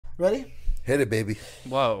Ready? Hit it, baby.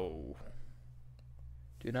 Whoa.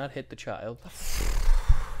 Do not hit the child.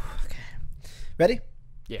 Okay. Ready?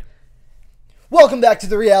 Yeah. Welcome back to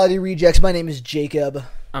the Reality Rejects. My name is Jacob.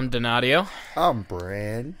 I'm Donadio. I'm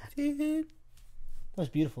Branden. That was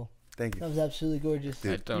beautiful. Thank you. That was absolutely gorgeous.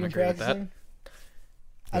 I don't You agree with that.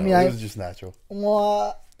 practicing? No, it was just natural.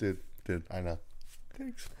 What? Dude, I know.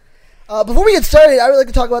 Thanks. Before we get started, I would like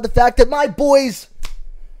to talk about the fact that my boys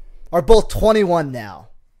are both 21 now.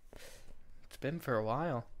 It's been for a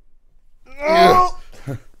while. Well,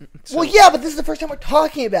 yeah, but this is the first time we're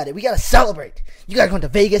talking about it. We gotta celebrate. You guys went to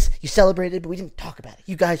Vegas, you celebrated, but we didn't talk about it.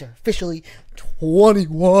 You guys are officially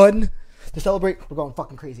 21. To celebrate, we're going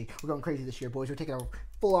fucking crazy. We're going crazy this year, boys. We're taking a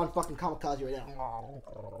full-on fucking kamikaze right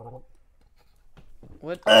now.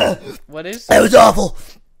 What is That was awful.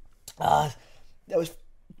 That was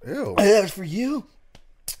Ew. that was for you.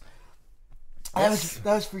 That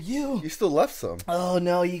was for you. You still left some. Oh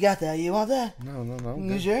no, you got that. You want that? No.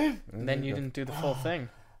 You sure? Then you didn't do the full thing.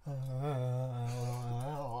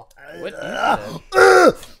 What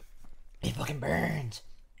is It fucking burns.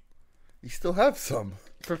 You still have some.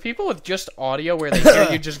 For people with just audio where they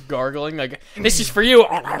hear you just gargling, like, this is for you.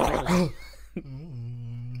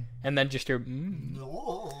 And then just hear,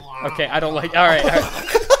 Okay, I don't like, all right.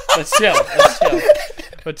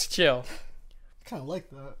 Let's chill. Kind of like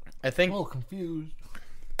that. I think, I'm a little confused.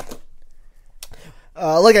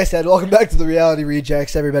 Like I said, welcome back to the Reality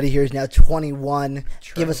Rejects. Everybody here is now 21.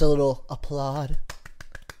 True. Give us a little applaud.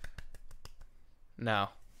 no.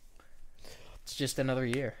 It's just another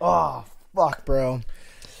year. Oh, fuck, bro.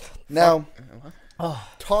 Now, What?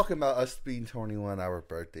 talking about us being 21, our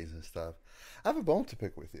birthdays and stuff, I have a bone to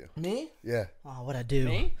pick with you. Me? Yeah. Oh, what'd I do?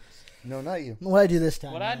 Me? No, not you. What'd I do this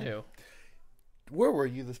time? What'd I man? do? Where were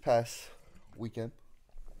you this past weekend?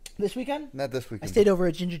 This weekend? Not this I weekend. stayed over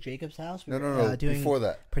at Ginger Jacob's house. We No. were, doing Before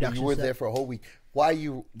that. production You were stuff. there for a whole week. Why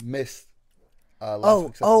you missed last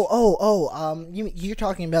week's episode? You're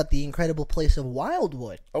talking about the incredible place of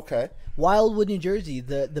Wildwood. Okay. Wildwood, New Jersey,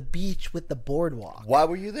 the beach with the boardwalk. Why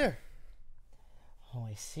were you there? Oh,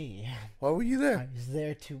 I see. Why were you there? I was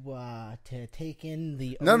there to take in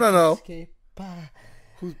the No. oceanscape.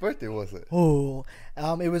 Whose birthday was it? Oh,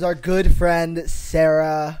 it was our good friend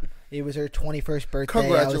Sarah. It was her 21st birthday.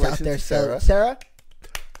 Congratulations I was out there, to Sarah. Sarah?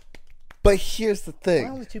 But here's the Why thing.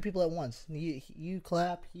 only two people at once? You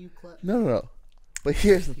clap, you clap. No. But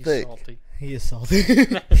here's the He's thing. salty. He is salty.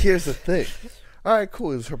 Here's the thing. All right,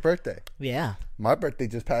 cool. It was her birthday. Yeah. My birthday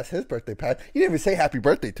just passed. His birthday passed. You didn't even say happy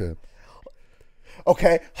birthday to him.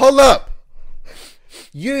 Okay, hold up.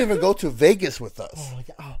 You didn't even go to Vegas with us.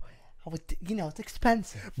 It's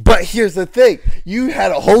expensive. But here's the thing. You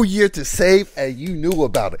had a whole year to save, and you knew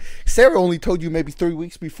about it. Sarah only told you maybe 3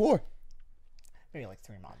 weeks before. Maybe like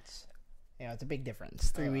 3 months. It's a big difference.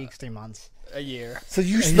 3 weeks, 3 months. A year. So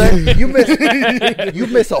you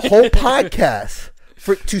miss a whole podcast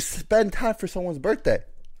to spend time for someone's birthday.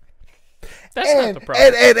 That's not the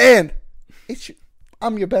problem. And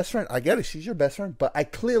I'm your best friend. I get it. She's your best friend, but I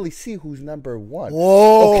clearly see who's number one.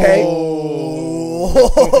 Whoa. Okay.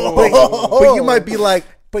 But you might be like,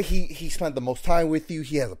 but he spent the most time with you.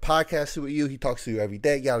 He has a podcast with you. He talks to you every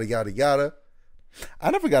day. Yada yada yada. I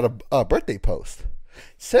never got a birthday post.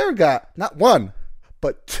 Sarah got not one,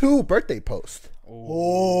 but 2 birthday posts.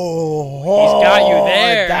 Oh, He's got you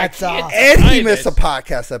there. That's I can't awesome. And he deny missed a this.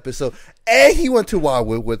 podcast episode. And he went to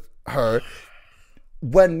Wildwood with her.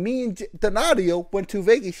 When me and Donadio went to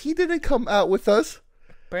Vegas, he didn't come out with us.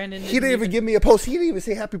 Brandon He didn't even give me a post. He didn't even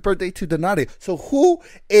say happy birthday to Donadio. So who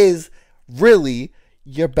is really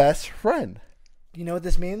your best friend? You know what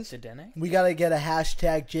this means? To Dene? We gotta get a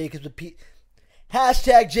hashtag Jacob's a piece.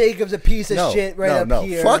 Hashtag Jacob's a piece of shit right up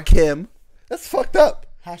here. Fuck him. That's fucked up.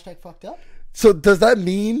 Hashtag fucked up? So does that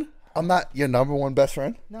mean I'm not your number one best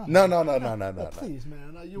friend? No. No. Please,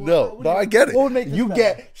 man. No, I get it. What would make this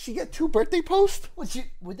better? She get 2 birthday posts?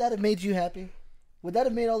 Would that have made you happy? Would that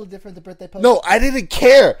have made all the difference, the birthday post? No, I didn't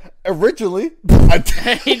care originally.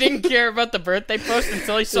 He didn't care about the birthday post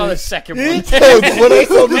until he saw the second one. When I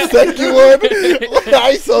saw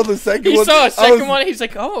the second one, He saw a second one. He's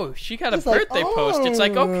like, "Oh, she got a birthday post." It's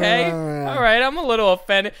like, okay, all right, I'm a little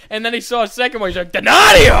offended. And then he saw a second one. He's like,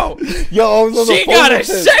 "Donadio, Yo, I was on the she phone got a with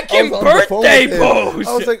him. second I was on the phone birthday with him. post."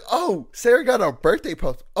 I was like, "Oh, Sarah got a birthday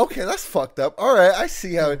post. Okay, that's fucked up. All right, I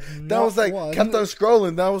see how it." Then I was like, one. kept on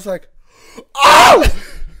scrolling. Then I was like, "Oh,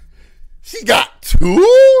 she got 2."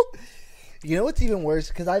 You know what's even worse?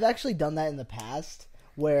 Because I've actually done that in the past,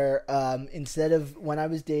 where instead of when I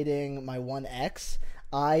was dating my one ex,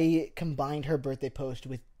 I combined her birthday post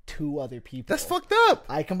with 2 other people. That's fucked up.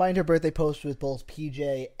 I combined her birthday post with both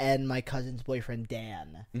PJ and my cousin's boyfriend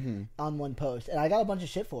Dan on one post, and I got a bunch of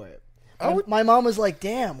shit for it. My mom was like,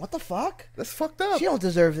 "Damn, what the fuck? That's fucked up. She don't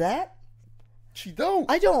deserve that." She don't.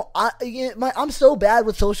 I don't. I'm so bad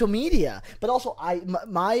with social media, but also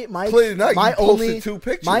my posted 2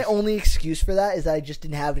 pictures. My only excuse for that is that I just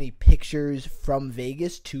didn't have any pictures from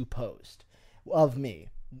Vegas to post of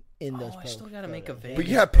me in those posts. I still gotta make a Vegas. But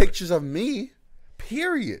you have pictures of me.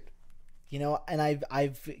 Period. You know, and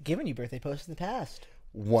I've given you birthday posts in the past.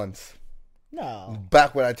 Once. No.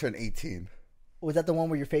 Back when I turned 18. Was that the one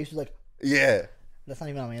where your face was like? Yeah. That's not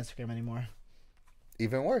even on my Instagram anymore.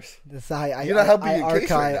 Even worse. I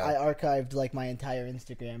archived like my entire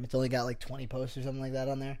Instagram. It's only got like 20 posts or something like that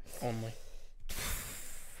on there. Only.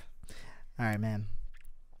 All right, man.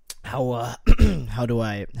 How do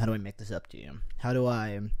I make this up to you?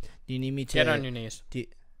 Do you need me to get on your knees?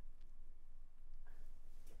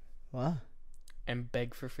 What? And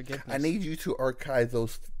beg for forgiveness. I need you to archive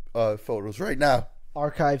those photos right now.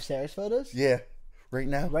 Archive Sarah's photos? Yeah. Right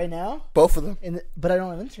now? Right now? Both of them. But I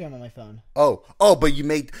don't have Instagram on my phone. Oh, but you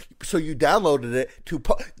downloaded it to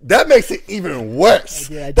that makes it even worse.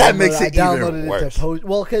 I downloaded even worse. It to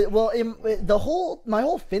post. My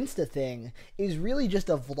whole Finsta thing is really just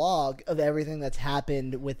a vlog of everything that's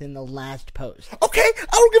happened within the last post. Okay, I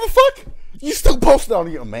don't give a fuck. You still posted on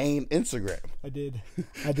your main Instagram. I did.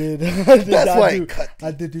 That's why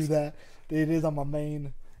I did do that. It is on my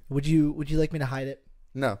main. Would you like me to hide it?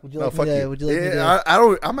 No. Would you like fuck me to, you. Would you like me to? I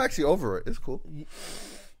don't. I'm actually over it. It's cool.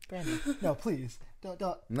 Branden, no, please.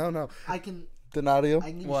 Don't. No. I can. Donadio,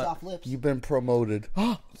 I need soft lips. You've been promoted.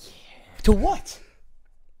 Oh, to what?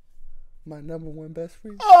 My #1 best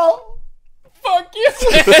friend. Oh, fuck you.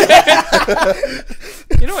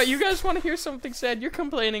 You know what? You guys want to hear something sad? You're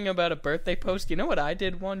complaining about a birthday post. You know what I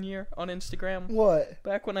did one year on Instagram? What?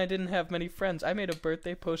 Back when I didn't have many friends, I made a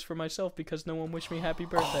birthday post for myself because no one wished me happy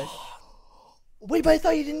birthday. Wait, but I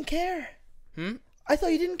thought you didn't care. I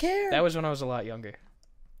thought you didn't care. That was when I was a lot younger.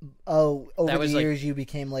 Oh, over the like, years you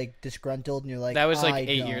became like disgruntled and you're like, that was like I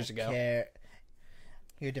 8 don't years ago. Care.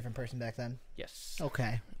 You're a different person back then. Yes.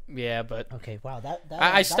 Okay. Yeah, but okay. Wow,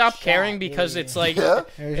 I stopped caring because it's like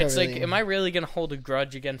it's really... like, am I really gonna hold a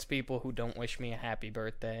grudge against people who don't wish me a happy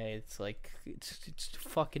birthday? It's like it's a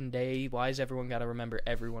fucking day. Why is everyone gotta remember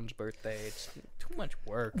everyone's birthday? It's too much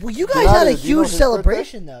work. Well, you guys had a huge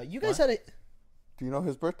celebration though. You guys had a. Do you know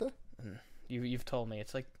his birthday? You've told me.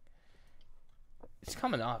 It's like it's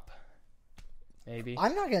coming up. Maybe.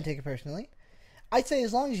 I'm not gonna take it personally. I'd say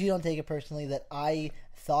as long as you don't take it personally, that I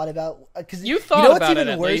thought about because you thought about it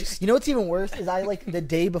at worse? least. You know what's even worse is I like the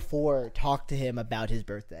day before talked to him about his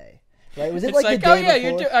birthday. Right? Was it it's like the oh day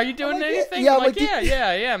yeah, before? Are you doing like, anything? Yeah, I'm like yeah,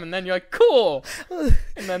 I am. And then you're like cool. And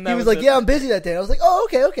then he was like, yeah, I'm busy that day. And I was like, oh,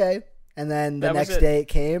 okay. And then the next day it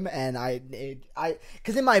came, and I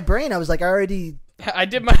because in my brain I was like, I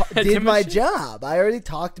did my job. I already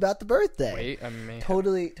talked about the birthday. Wait, I mean,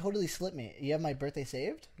 totally slipped me. You have my birthday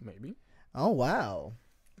saved? Maybe. Oh wow,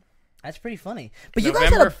 that's pretty funny. But November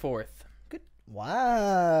you guys had 4th. Good.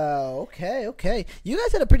 Wow. Okay. You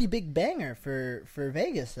guys had a pretty big banger for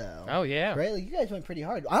Vegas though. Oh yeah. Right. Like you guys went pretty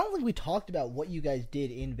hard. I don't think we talked about what you guys did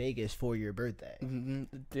in Vegas for your birthday.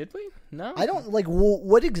 Did we? No. I don't like.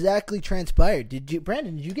 What exactly transpired?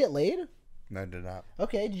 Branden? Did you get laid? No, I did not.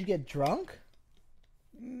 Okay. Did you get drunk?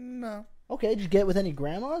 No. Okay, did you get with any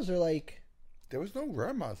grandmas or like? There was no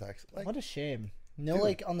grandmas actually. Like, what a shame. No, dude.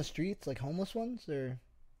 like on the streets, like homeless ones, or.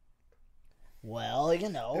 Well, you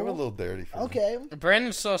know. They were a little dirty. For okay. me.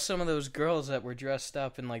 Branden saw some of those girls that were dressed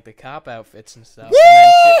up in like the cop outfits and stuff. Woo!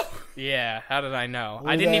 And yeah. How did I know? Were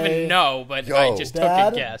I didn't they... even know, but Yo, I just took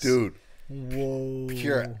a guess. Dude. Whoa.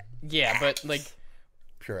 Pure. Yeah, but like.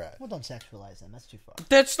 Pure ass. Well, don't sexualize them. That's too far.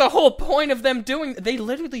 That's the whole point of them doing. They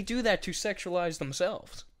literally do that to sexualize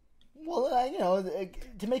themselves. Well, you know,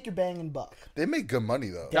 to make your banging buck. They make good money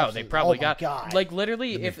though. No, they probably God. got like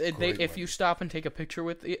literally. They If you stop and take a picture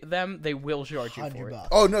with them, they will charge you for it. $100.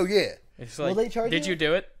 Oh no, yeah. It's Will like, they charge did you? you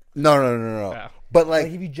do it? No. Oh. But Like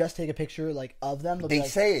if you just take a picture like of them, they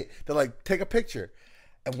say it. They're like, take a picture.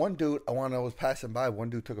 And one dude, I was passing by. One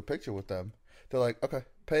dude took a picture with them. They're like, okay,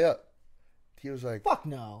 pay up. He was like, fuck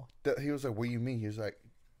no. He was like, what do you mean? He was like,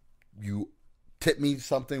 you tip me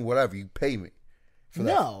something, whatever. You pay me for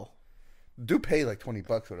that. No. Do pay like $20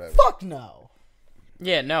 or whatever. Fuck no.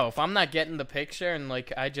 Yeah, no. If I'm not getting the picture and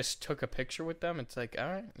like I just took a picture with them, it's like all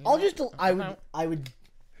right. I would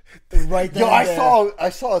right there. Yo, I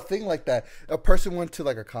saw a thing like that. A person went to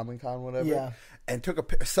like a Comic-Con, whatever. Yeah. and took a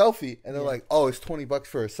selfie, and they're like, "Oh, it's $20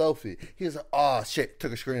 for a selfie." He was like, "Oh shit!"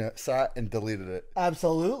 Took a screenshot and deleted it.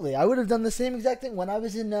 Absolutely, I would have done the same exact thing when I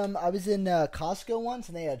was in Costco once,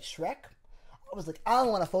 and they had Shrek. I was like, I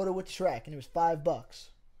don't want a photo with Shrek, and it was $5.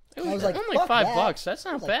 I was like, only fuck $5. that. That's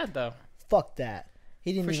not bad though. Fuck that.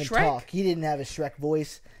 He didn't For even Shrek? talk. He didn't have a Shrek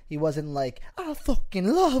voice. He wasn't like, I fucking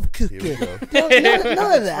love cooking. Here we go.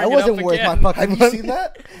 None of that. It Bring it wasn't up worth my again. fucking Have you money. seen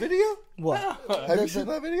that video? What? Have you seen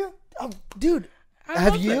that video? Oh, dude, I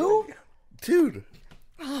have love you? Dude.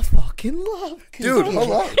 I fucking love cooking. Dude,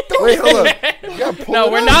 hold on. Wait, hold on. You gotta pull No,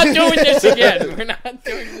 it we're up. not doing this again. We're not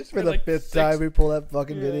doing this For the like fifth 6 time, we pull that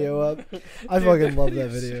fucking video up. I fucking love that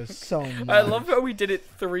video so much. I love how we did it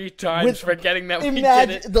 3 times, With- forgetting that we did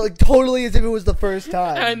Imagine, it. like, totally as if it was the first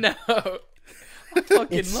time. I know. I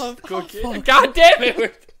fucking It's love so cooking. fucking- God damn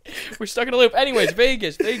it. We're stuck in a loop. Anyways,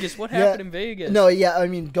 Vegas. What happened in Vegas? No, yeah, I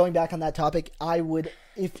mean, going back on that topic, I would,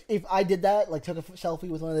 if I did that, like, took a selfie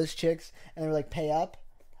with one of those chicks, and they were like, pay up,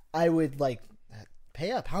 I would, like,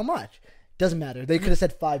 pay up. How much? Doesn't matter. They could have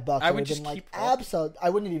said $5. I would would've just been keep like, walking. absolutely. I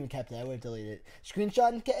wouldn't have even kept it. I would have deleted it. Screenshot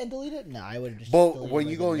and delete it? No, I would have just. Well, deleted when it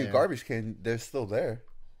you right go in then your there. garbage can, they're still there.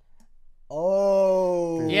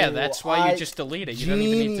 Oh. Yeah, that's why you just delete it. You don't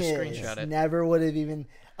even need to Genius. screenshot it. Never would have even.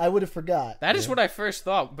 I would have forgot. That is what I first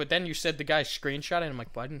thought, but then you said the guy screenshot it, and I'm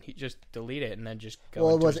like, why didn't he just delete it and then just go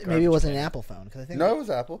Well, into his maybe it garbage wasn't can? an Apple phone because I think No, it was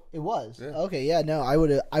Apple. it was. Yeah. Okay, yeah, no, I would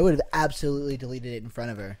have absolutely deleted it in front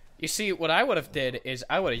of her. You see, what I would have did is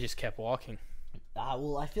I would have just kept walking.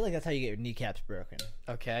 Well, I feel like that's how you get your kneecaps broken.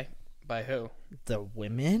 Okay? By who? The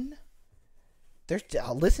women?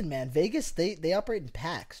 Listen, man. Vegas, they operate in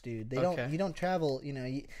packs, dude. They Okay. don't. You don't travel. You know,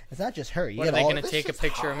 it's not just her. You What, are get they all, going to take a shit's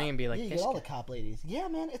picture of hot. me and be like, yeah, you this get all guy? the cop ladies. Yeah,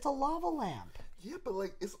 man. It's a lava lamp. Yeah, but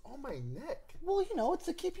like it's on my neck. Well, you know, it's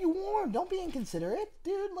to keep you warm. Don't be inconsiderate,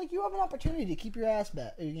 dude. Like you have an opportunity to keep your ass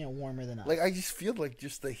warmer than us. Like I just feel like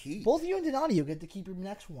just the heat. Both you and Donadio get to keep your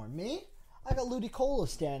necks warm. Me, I got Ludicolo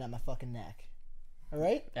staring at my fucking neck. All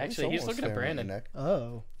right. Actually, he's Someone's looking at staring my Brandon. neck.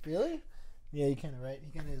 Oh, really? Yeah, you kind of right.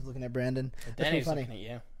 He kind of is looking at Brandon. That's pretty Danny's funny. looking at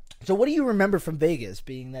you. So, what do you remember from Vegas?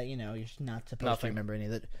 Being that you're not supposed to Nothing. remember any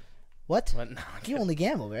of that. What? What? No, You only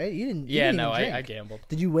gambled, right? You didn't. You yeah, didn't no, even drink. I gambled.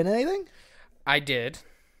 Did you win anything? I did.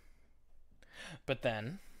 But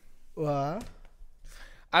then, What?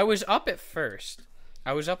 I was up at first.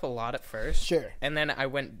 I was up a lot at first. Sure. And then I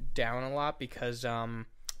went down a lot because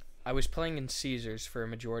I was playing in Caesars for a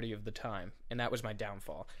majority of the time, and that was my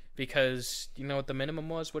downfall. Because you know what the minimum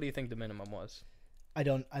was? What do you think the minimum was? I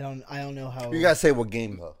don't know how. You gotta say what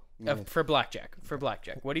game though. For blackjack.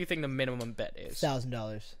 What do you think the minimum bet is?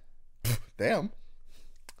 $1,000. Damn.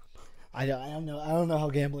 I don't know. I don't know how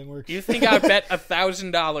gambling works. Do you think I bet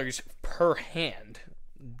 $1,000 per hand?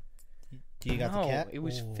 Do you got No, the cat? it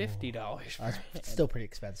was Ooh. $50 per That's hand. still pretty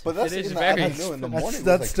expensive. But that's It is in the very afternoon. In the morning, it was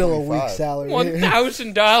that's like still 25. a week's salary.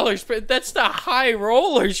 $1,000 per. That's the high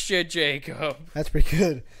roller shit, Jacob. That's pretty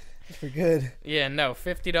good. That's pretty good. Yeah, no,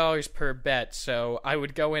 $50 per bet. So I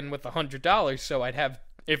would go in with $100. So I'd have,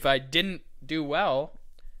 if I didn't do well,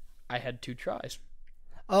 I had 2 tries.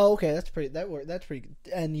 Oh, okay. That's pretty. That's pretty.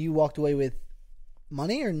 And you walked away with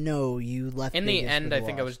money, or no? You left. In the Vegas end, with I a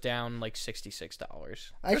think I loss? was down like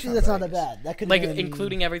 $66. Actually, not that's not bad. that bad. That could Like been,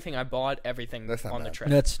 including everything I bought, everything That's not on the bad. trip.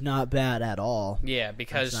 That's not bad at all. Yeah,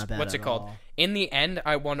 because not bad what's it at called? all. In the end,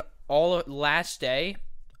 I won last day.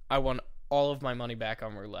 I won all of my money back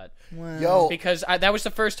on roulette. Well, Yo, Because that was the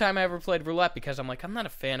first time I ever played roulette, because I'm like, I'm not a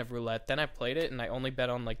fan of roulette. Then I played it, and I only bet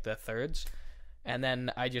on like the thirds, and then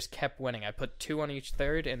I just kept winning. I put 2 on each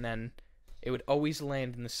third, and then it would always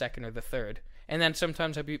land in the second or the third. And then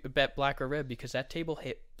sometimes I bet black or red, because that table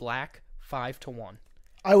hit black 5-1.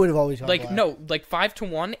 I would have always gone Like black. no, like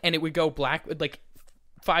 5-1, and it would go black like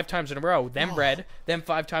 5 times in a row, then red, then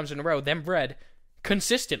 5 times in a row, then red,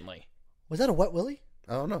 consistently. Was that a wet willy?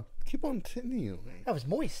 I don't know. Keep on continuing. That was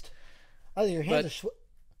moist. Either your hands But-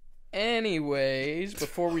 are. Anyways,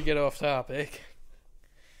 before we get off topic,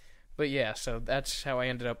 but yeah, so that's how I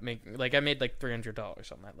ended up making. Like, I made like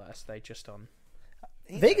 $300 on that last night just on.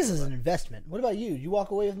 Vegas is an investment. What about you? You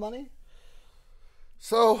walk away with money?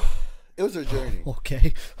 So, it was a journey.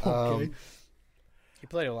 Okay. Okay. He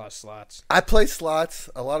played a lot of slots. I played slots,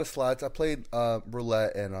 a lot of slots. I played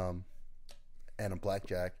roulette and a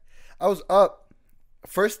blackjack. I was up.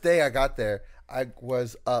 First day I got there, I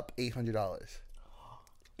was up $800.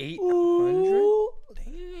 800.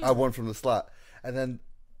 I won from the slot, and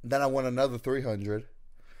then I won another 300.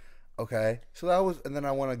 Okay, so that was, and then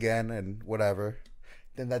I won again and whatever.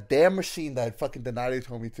 Then that damn machine that fucking Donadio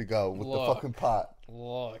told me to go with Look. the fucking pot.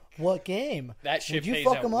 Look, What game? that shit Did you pays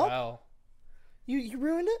fuck out him up? well. You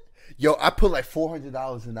ruined it? Yo, I put like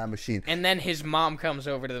 $400 in that machine. And then his mom comes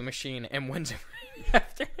over to the machine and wins it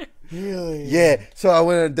after him. Really? Yeah, so I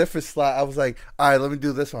went in a different slot. I was like, all right, let me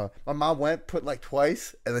do this one. My mom went, put like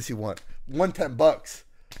twice, and then she won. Won $10.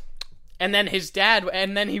 And then his dad,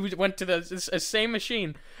 and then he went to the same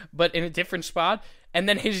machine, but in a different spot. And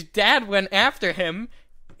then his dad went after him,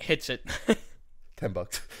 hits it.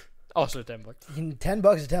 $10. Also $10.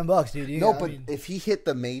 $10 is $10, dude. No, but if he hit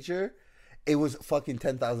the major, it was fucking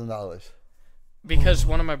 $10,000. Because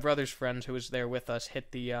one of my brother's friends who was there with us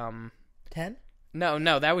hit the 10?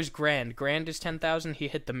 No, that was grand. Grand is 10,000. He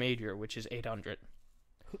hit the major, which is 800.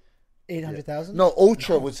 800,000? No,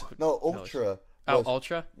 Ultra was Oh,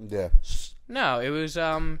 Ultra? Yeah. No, it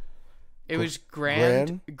was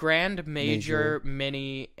grand, major,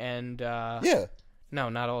 mini, and Yeah. No,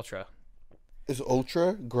 not Ultra. It's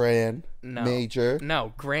Ultra, Grand, No. Major.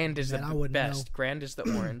 No, grand is Man, I the wouldn't best. know. Grand is the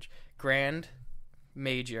orange. Grand,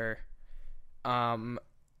 major,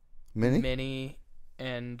 Mini? mini,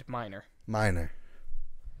 and minor. Minor.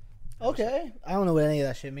 Okay. I don't know what any of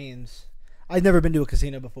that shit means. I've never been to a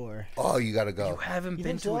casino before. Oh, you gotta go. You haven't You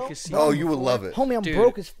been think to a so? casino. Oh, you would before? love it. Homie, I'm Dude.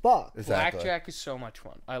 broke as fuck. Exactly. Blackjack is so much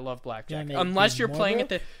fun. I love blackjack. Yeah, Unless mate, you're more playing at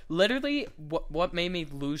broke? the... Literally, what made me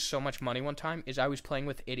lose so much money one time is I was playing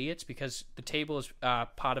with idiots because the table is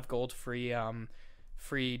pot of gold free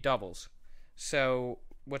doubles. So,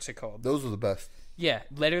 what's it called? Those are the best. Yeah,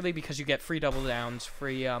 literally because you get free double downs,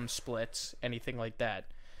 free splits, anything like that.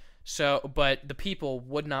 So, but the people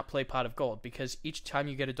would not play pot of gold because each time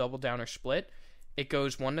you get a double down or split, it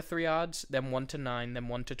goes 1 to 3 odds, then 1 to 9, then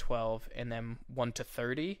 1 to 12, and then 1 to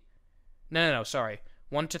 30. No, sorry.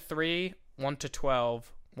 1 to 3, 1 to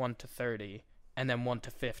 12, 1 to 30, and then 1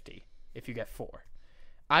 to 50 if you get 4.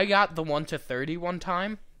 I got the 1 to 30 one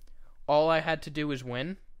time. All I had to do was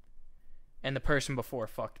win, and the person before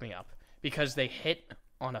fucked me up because they hit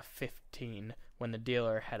on a 15 when the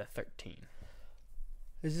dealer had a 13.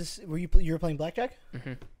 Is this you were playing blackjack?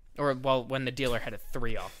 Mm-hmm. Or, well, when the dealer had a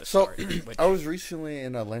 3 off the So, start. Which, I was recently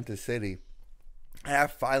in Atlantic City, and I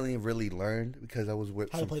finally really learned because I was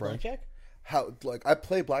with How to some play friends. blackjack? How, like, I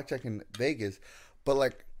played blackjack in Vegas, but,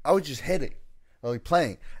 like, I was just hitting, like,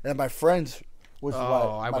 playing. And my friends was I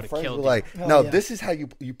my would've friends killed were you. like, Oh, no, yeah. this is how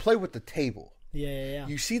you play with the table. Yeah.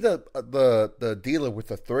 You see the dealer with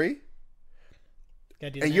the 3,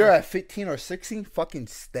 Gotta do and the you're math. at 15 or 16, fucking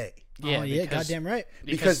stay. Yeah, goddamn right.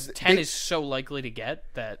 Because Because 10 they- is so likely to get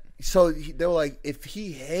that. So they were like, if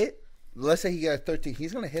he hit, let's say he got a 13,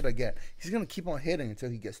 he's going to hit again. He's going to keep on hitting until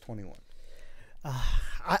he gets 21.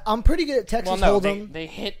 I'm pretty good at Texas Well, no, Hold'em. they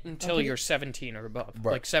hit until you're 17 or above.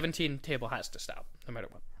 Right. Like 17 table has to stop, no matter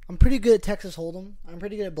what. I'm pretty good at Texas Hold'em. I'm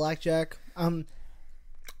pretty good at blackjack.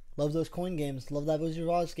 Love those coin games. Love that Wizard of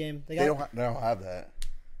Oz game. They don't have that.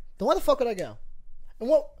 Then why the fuck would I go? And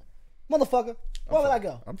what, motherfucker? Why would I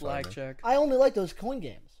go? I'm sorry. man. Blackjack. I only like those coin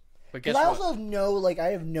games. But guess Because I what? also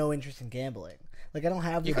have no interest in gambling. Like I don't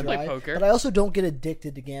have the You can play drive, poker. but I also don't get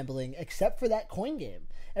addicted to gambling except for that coin game.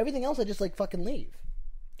 Everything else I just like fucking leave.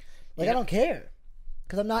 Like Yeah. I don't care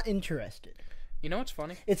because I'm not interested. You know what's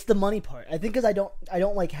funny? It's the money part. I think because I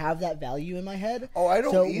don't like have that value in my head. Oh, I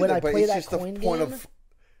don't so either, when I but play it's that just the coin point game, of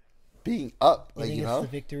being up, I like, think you it's know? the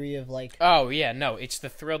victory of like. Oh, yeah, no, it's the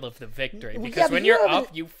thrill of the victory. Well, Because yeah, but when you you're haven't-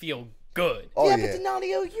 up, you feel good. Oh, yeah, yeah. but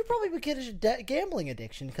Donadio, you probably would get a gambling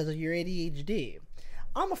addiction because of your ADHD.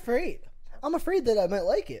 I'm afraid. I'm afraid that I might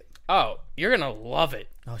like it. Oh, you're going to love it.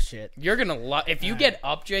 Oh shit. You're going to love if you get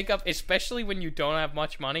up, Jacob, especially when you don't have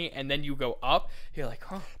much money and then you go up, you're like,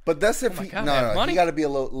 huh. But that's if my he, God, I have no, money? he got to be a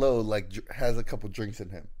little, like, has a couple drinks in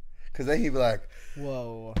him. Because then he'd be like,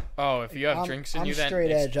 Whoa. Oh, if you have I'm, drinks in I'm you, then straight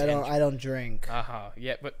it's edge. I don't drink. Uh-huh.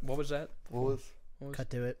 Yeah, but what was that? what was? Cut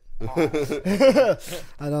to it.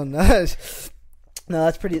 I don't know. No,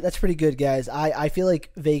 that's pretty good, guys. I feel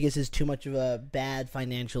like Vegas is too much of a bad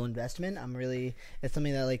financial investment. It's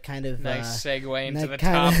something that like kind of Nice segue into the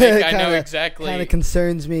kinda- topic. I know kinda- exactly. Kind of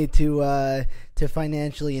concerns me to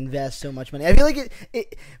financially invest so much money. I feel like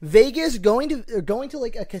Vegas going to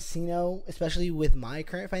like a casino, especially with my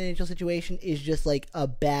current financial situation, is just like a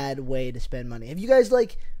bad way to spend money. Have you guys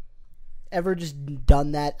like ever just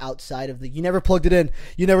done that outside of you never plugged it in,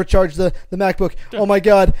 you never charged the MacBook? Oh my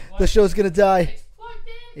god, the show's gonna die. It's plugged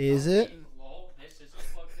in. Is it? Lol, this isn't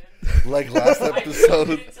plugged in. Like last I plugged episode.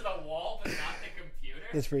 it into the wall, but not the computer.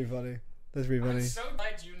 That's pretty funny. I'm so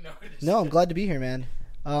glad you noticed. No, I'm glad to be here, man.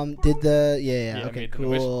 Yeah, I okay, made the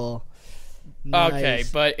noise. cool. Okay,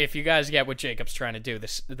 Nice. but if you guys get what Jacob's trying to do,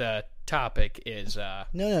 the topic is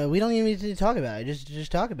No, we don't even need to talk about it.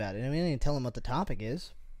 Just talk about it. I mean, we don't even tell them what the topic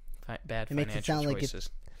is. bad It makes it financial sound like choices.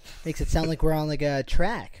 Makes it sound like we're on like a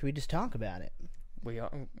track. We just talk about it.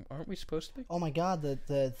 Aren't we supposed to be? Oh my god,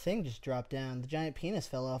 the thing just dropped down. The giant penis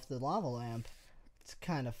fell off the lava lamp. It's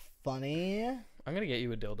kind of funny. I'm gonna get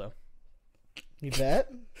you a dildo. You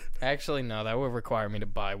bet? Actually, no. That would require me to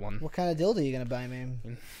buy one. What kind of dildo are you going to buy me?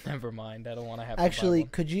 Never mind. I don't want to have Actually, to buy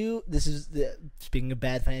one. could you... Speaking of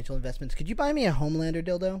bad financial investments, could you buy me a Homelander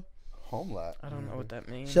dildo? Homeland. I don't know what that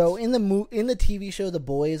means. So, in the TV show The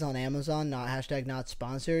Boys on Amazon, not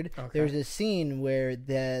sponsored, there's a scene where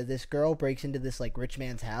this girl breaks into this, like, rich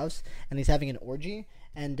man's house, and he's having an orgy,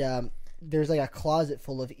 and... there's like a closet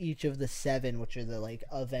full of each of the 7, which are the like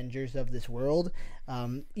Avengers of this world.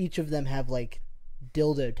 Each of them have like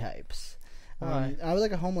dildo types. I would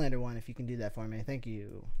like a Homelander one if you can do that for me. Thank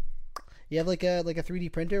you. You have like a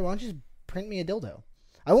 3D printer? Why don't you just print me a dildo?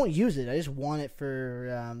 I won't use it. I just want it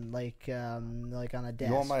for like on a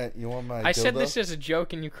desk. You want my? I dildo? said this as a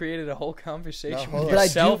joke, and you created a whole conversation with hold on.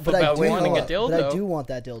 yourself about wanting a dildo. But I do want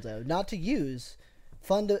that dildo, not to use,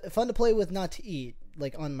 fun to play with, not to eat.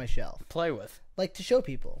 Like on my shelf. Play with. Like to show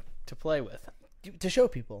people. To play with. To show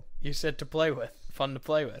people. You said to play with. Fun to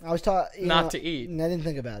play with. I was talking. Not to eat. I didn't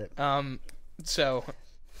think about it. So.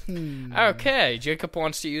 Okay, Jacob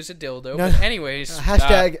wants to use a dildo. No, but anyways.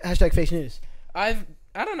 Hashtag fake news. I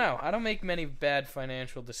don't know. I don't make many bad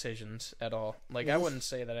financial decisions at all. Like, I wouldn't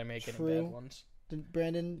say that I make any bad ones.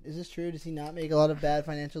 Brandon, is this true? Does he not make a lot of bad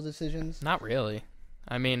financial decisions? Not really.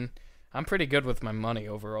 I mean, I'm pretty good with my money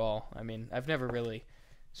overall. I mean, I've never really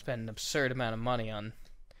spent an absurd amount of money on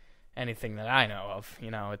anything that I know of.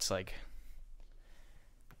 You know, it's like...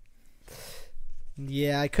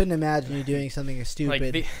 Yeah, I couldn't imagine you doing something as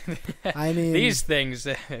stupid. Like I mean... These things,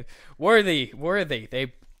 worthy.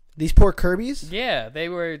 These poor Kirby's? Yeah, they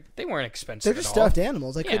weren't expensive They're just at all. stuffed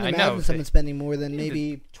animals. I couldn't imagine someone spending more than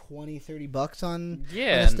maybe $20-$30 on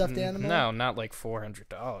a stuffed animal. No, not like $400.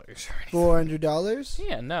 $400?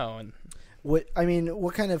 Yeah, no. And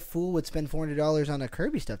what kind of fool would spend $400 on a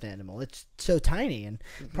Kirby stuffed animal? It's so tiny, and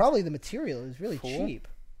probably the material is really cheap.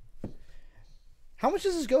 How much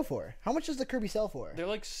does this go for? How much does the Kirby sell for? They're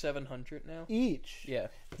like $700 now. Each? Yeah.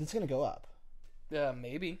 It's going to go up.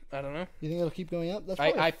 Maybe. I don't know. You think it'll keep going up? That's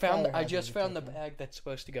I just found the bag that's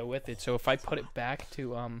supposed to go with it. So if I put it back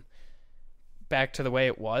to the way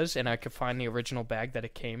it was, and I could find the original bag that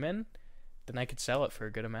it came in, then I could sell it for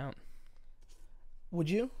a good amount. Would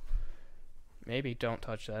you? Maybe. Don't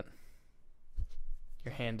touch that.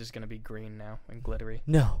 Your hand is gonna be green now and glittery.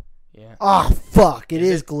 No. Yeah. Oh, fuck. It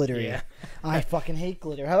is glittery. Yeah. I fucking hate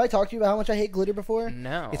glitter. Have I talked to you about how much I hate glitter before?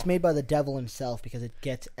 No. It's made by the devil himself because it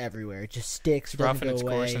gets everywhere. It just sticks, doesn't go away.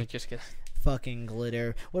 Course and it just gets... Fucking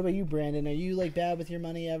glitter. What about you, Brandon? Are you, like, bad with your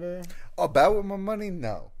money ever? Oh, bad with my money?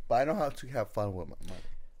 No. But I know how to have fun with my money.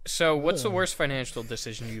 So, what's the worst financial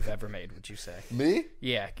decision you've ever made, would you say? Me?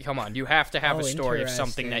 Yeah, come on. You have to have a story of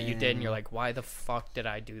something that you did, and you're like, why the fuck did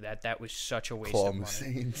I do that? That was such a waste of money.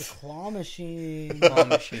 Machines. The claw machine. Claw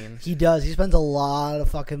machines. He does. He spends a lot of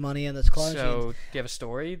fucking money on those claw machines. So, do you have a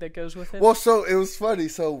story that goes with it? Well, so, it was funny.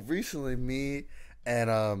 So, recently, me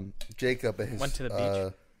and Jacob and his went to the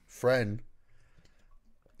beach. Friend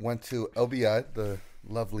went to LBI, the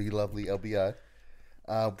lovely, lovely LBI.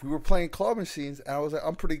 We were playing claw machines, and I was like,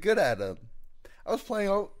 I'm pretty good at them. I was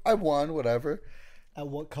playing, I won, whatever. At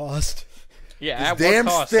what cost? Yeah, this at damn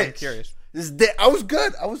what cost? Stitch. I'm curious. I was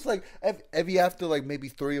good. I was like, every after like maybe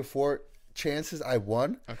 3 or 4 chances I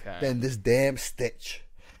won. Okay. Then this damn Stitch.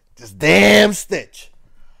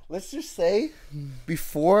 Let's just say,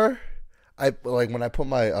 before when I put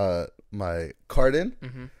my my card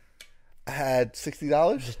in, I had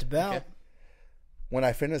 $60. Just about. Okay. When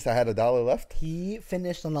I finished, I had $1 left. He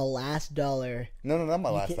finished on the last dollar. No, not my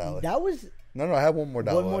last dollar. That was... No, I had $1 more.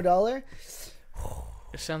 $1 more dollar?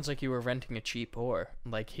 It sounds like you were renting a cheap whore.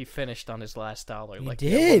 Like, he finished on his last dollar. He like,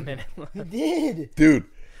 did. 1 minute left. He did. Dude,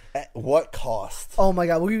 at what cost? Oh, my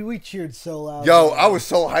God. We cheered so loud. Yo, I was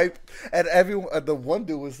so hyped. And the one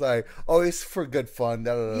dude was like, oh, it's for good fun.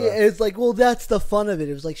 Da, da, da. Yeah, it's like, well, that's the fun of it.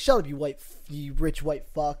 It was like, shut up, you rich white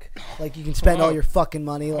fuck. Like, you can spend all your fucking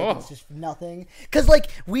money. Like, it's just nothing. Because, like,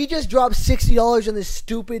 we just dropped $60 on this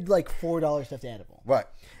stupid, like, $4 stuffed animal. Right.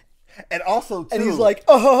 And also, too, and he's like,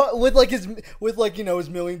 with his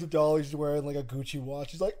millions of dollars wearing like a Gucci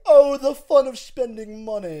watch. He's like, oh, the fun of spending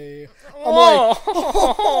money. I'm like,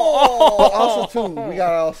 oh. But also, too, we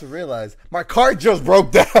gotta also realize my car just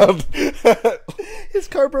broke down. His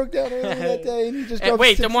car broke down earlier that day, and he just. And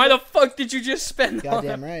wait, then why the fuck did you just spend?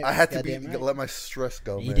 Goddamn right. I had to let my stress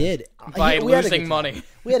go. He man. did by losing money.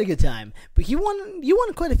 We had a good time, but you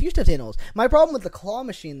won quite a few stuffed animals. My problem with the claw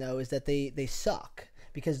machine though is that they suck.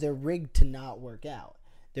 Because they're rigged to not work out.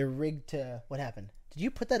 They're rigged to... What happened? Did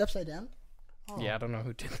you put that upside down? Oh. Yeah, I don't know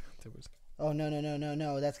who did that. Oh,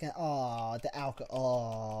 no. That's gonna... Oh, the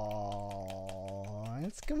alcohol. Oh,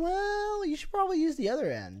 it's... Well, you should probably use the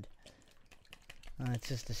other end. Oh, it's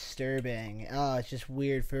just disturbing. Oh, it's just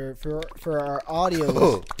weird for our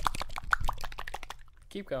audio.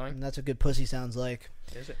 Keep going. That's what good pussy sounds like.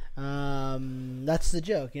 Is it? That's the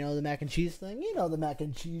joke. You know, the mac and cheese thing? You know the mac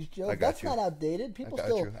and cheese joke. That's not outdated. People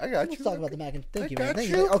still talk about the mac and... Thank you, man. Thank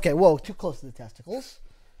you. Okay, whoa, too close to the testicles.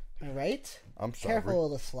 All right. I'm sorry. Careful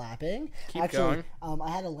of the slapping. Keep going.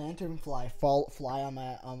 I had a lantern fly on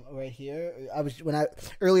my right here.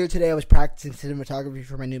 Earlier today I was practicing cinematography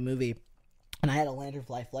for my new movie, and I had a lantern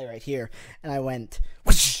fly right here, and I went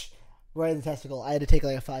whoosh, right in the testicle. I had to take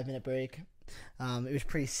like a 5-minute break. It was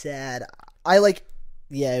pretty sad. I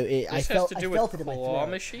felt it in my throat.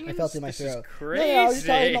 Machines? I felt it in my This throat. Is crazy. No, I was just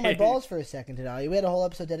talking about my balls for a second today. We had a whole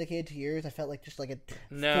episode dedicated to yours. I felt like just like a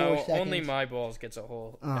 4 seconds. Only my balls gets a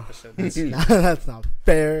whole episode. That's not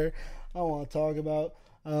fair. I want to talk about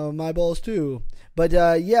my balls too. But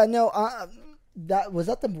that was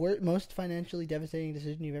that the most financially devastating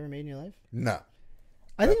decision you've ever made in your life? No.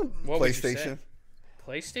 I think PlayStation.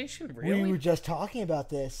 PlayStation? Really? We were just talking about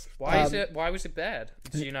this. Why was it bad?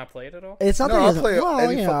 Did you not play it at all? It's not No, that he I'll doesn't. play Well,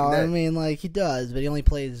 any you fucking know, day. I mean, like he does, but he only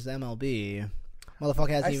plays MLB. Motherfucker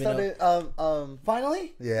hasn't even.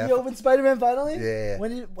 Finally? Yeah. You opened Spider-Man finally? Yeah.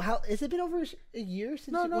 How has it been over a year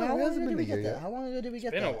since? No, how it hasn't long ago been did we a get year that? yet. How long ago did we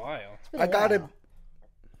get It's that? been a while. It's been a I got it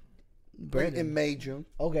while. in May, June.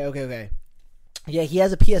 Okay. Yeah, he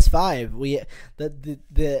has a PS5.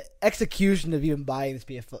 The execution of even buying this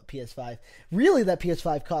PS5. Really, that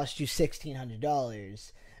PS5 cost you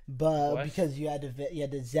 $1,600, but What? because you had to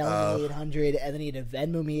Zelle me $800, and then you had to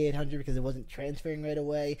Venmo me $800 because it wasn't transferring right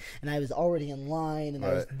away, and I was already in line and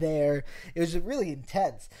I was there. It was really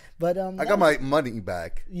intense. But I got my money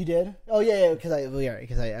back. You did? Oh yeah, because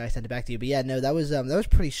I sent it back to you. But yeah, no, that was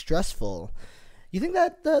pretty stressful. You think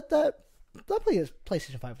that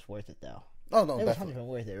PlayStation 5 was worth it though? Oh no, It was 100%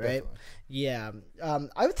 worth it, right? Definitely. Yeah.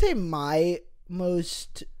 I would say my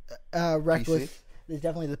most reckless is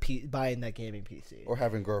definitely buying that gaming PC. Or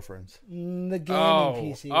having girlfriends. The gaming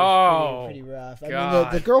PC was pretty rough. God. I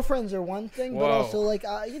mean, the girlfriends are one thing, but also like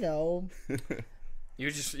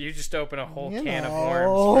You just open a whole can of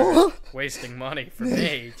worms for wasting money for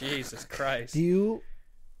me. Jesus Christ. Do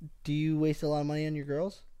you waste a lot of money on your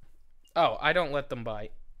girls? Oh, I don't let them buy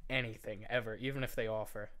anything ever, even if they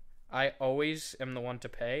offer. I always am the one to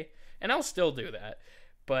pay, and I'll still do that.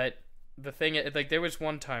 But the thing is, like, there was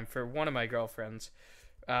one time for one of my girlfriends,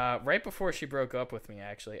 right before she broke up with me,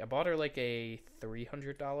 actually, I bought her, like, a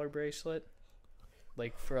 $300 bracelet,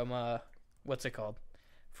 like, from, what's it called?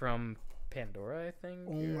 From Pandora, I think?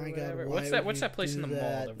 Oh my God, What's that place in the mall?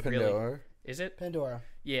 That Pandora? really, is it? Pandora.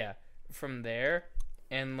 Yeah, from there,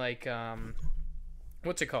 and, like,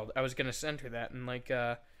 what's it called? I was gonna send her that, and, like,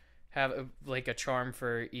 have a charm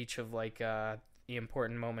for each of like the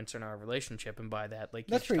important moments in our relationship and buy that like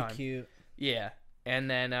that's each pretty time. Cute. Yeah, and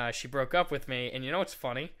then she broke up with me, and you know what's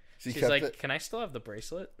funny? She's like, "Can I still have the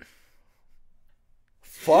bracelet?"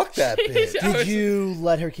 Fuck that bitch. Did you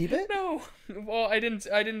let her keep it? No. Well, I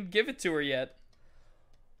didn't give it to her yet.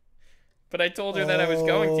 But I told her that I was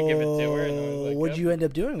going to give it to her. And I was like, what'd you end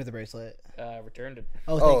up doing with the bracelet? Returned it.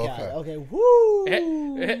 Oh, thank God. Okay. Woo!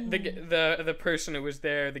 The person who was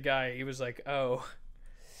there, the guy, he was like, "Oh,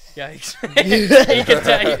 yikes!"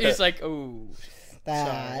 He's like, "Oh."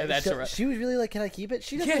 That's right. She was really like, "Can I keep it?"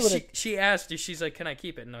 She asked you. She's like, "Can I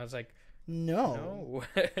keep it?" And I was like, "No."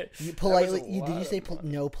 You politely. Did you say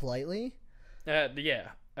no politely? Yeah.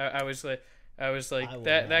 I was like,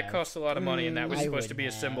 that cost a lot of money, and that was supposed to be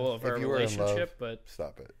a symbol of our relationship. But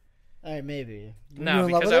stop it. All right, maybe. No,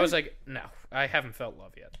 because I was like, no, I haven't felt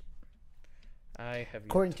love yet. I have.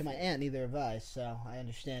 According to my aunt, neither have I. So I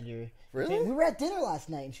understand your. Really? We were at dinner last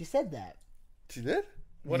night, and she said that. She did?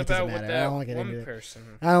 What about with that one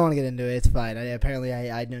person? I don't want to get into it. It's fine. Apparently,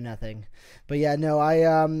 I know nothing. But yeah, no,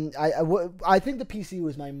 I think the PC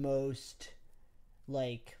was my most,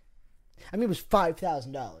 like, I mean, it was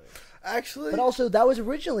 $5,000. Actually, but also that was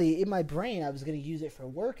originally in my brain. I was going to use it for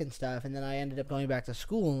work and stuff, and then I ended up going back to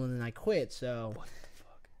school, and then I quit. So what the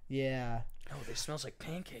fuck? Yeah. Oh, this smells like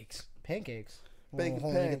pancakes. Pancakes. Bacon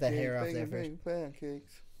hold on, get that hair off there first.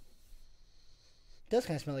 Pancakes. Does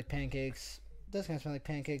kind of smell like pancakes. Does kind of smell like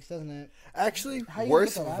pancakes, doesn't it? Actually,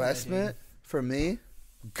 worst investment for me,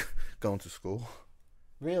 going to school.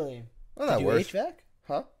 Really? Well, not worst. HVAC?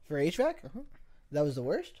 Huh? For HVAC? That was the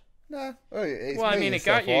worst? Nah. Well, I mean, it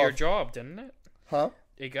got you your job, didn't it? Huh?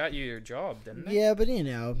 It got you your job, didn't it? Yeah, but you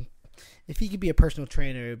know, if he could be a personal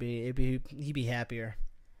trainer, he'd be happier.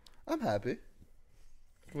 I'm happy.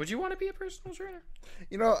 Would you want to be a personal trainer?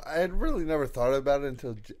 You know, I had really never thought about it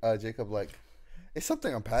until Jacob, like, it's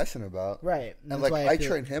something I'm passionate about. Right. And, like, I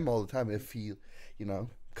train him all the time if he, you know,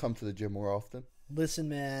 come to the gym more often. Listen,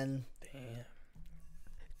 man. Damn.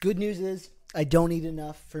 Good news is I don't eat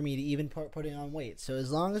enough for me to even putting on weight. So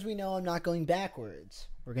as long as we know I'm not going backwards,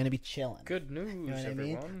 we're going to be chilling. Good news, You know what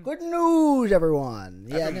everyone. I mean? Good news, everyone.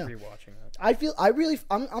 Yeah, I'm no. rewatching that.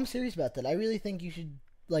 I'm serious about that. I really think you should,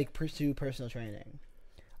 like, pursue personal training.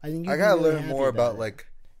 I think I gotta learn more about like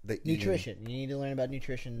the nutrition. eating. You need to learn about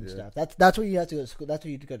nutrition and stuff. That's what you have to go to school. That's what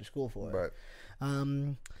you have to go to school for. Right.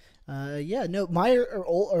 Yeah. No. My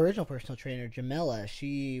original personal trainer, Jamela,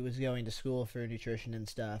 she was going to school for nutrition and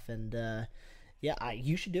stuff. And yeah,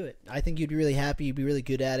 you should do it. I think you'd be really happy. You'd be really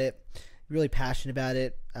good at it. Really passionate about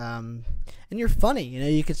it. And you're funny. You know,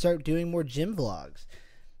 you could start doing more gym vlogs.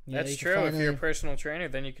 That's true. If you're a personal trainer,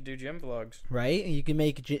 then you could do gym vlogs, right? And you can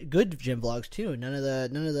make good gym vlogs too. None of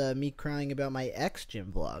the me crying about my ex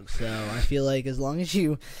gym vlogs. So I feel like as long as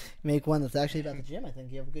you make one that's actually about the gym, I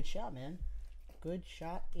think you have a good shot, man. Good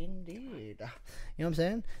shot indeed. You know what I'm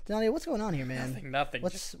saying? Donadio, what's going on here, man? Nothing.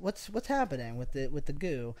 What's happening with the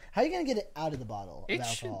goo? How are you gonna get it out of the bottle of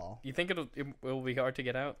alcohol? You think it will be hard to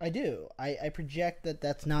get out? I do. I project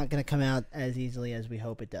that's not gonna come out as easily as we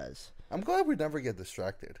hope it does. I'm glad we never get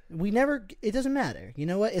distracted. It doesn't matter. You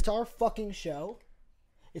know what? It's our fucking show.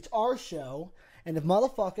 It's our show. And if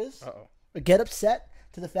motherfuckers get upset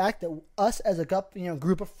to the fact that us as a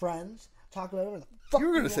group of friends talk about whatever the fuck You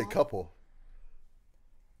were going to say couple.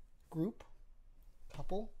 Group?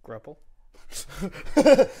 Couple? Grapple.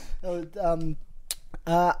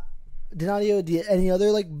 Donadio, any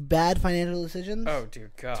other like bad financial decisions? Oh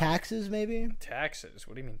dear God. Taxes, maybe? Taxes?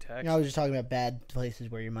 What do you mean taxes? No, I was just talking about bad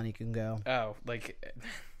places where your money can go. Oh, like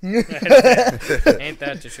ain't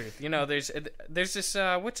that the truth? You know, there's this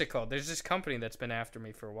what's it called? There's this company that's been after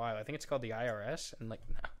me for a while. I think it's called the IRS, and like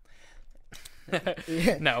no,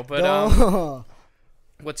 no, but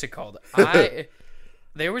what's it called?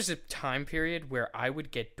 There was a time period where I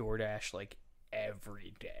would get DoorDash like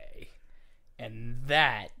every day, and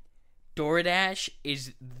that DoorDash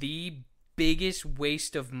is the biggest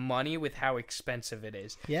waste of money with how expensive it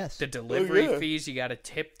is. Yes. The delivery fees, you got to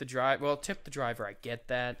tip the driver. Well, tip the driver, I get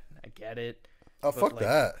that. I get it. Oh, fuck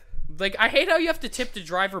that. Like, I hate how you have to tip the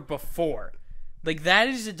driver before. Like, that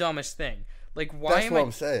is the dumbest thing. Like, why That's am what I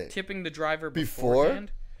I'm saying. tipping the driver Before?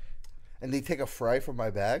 beforehand? And they take a fry from my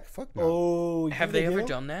bag? Fuck no. Oh, Have they ever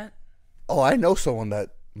done that? Oh, I know someone that,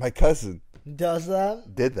 my cousin, does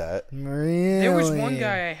that? did that. Really? There was one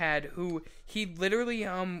guy I had who, he literally,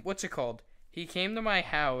 what's it called? He came to my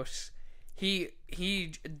house. He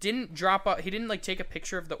didn't drop off, he didn't like take a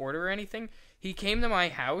picture of the order or anything. He came to my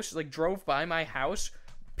house, like drove by my house,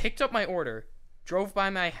 picked up my order, drove by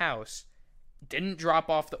my house, didn't drop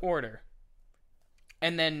off the order,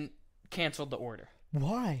 and then canceled the order.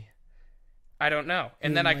 Why? I don't know.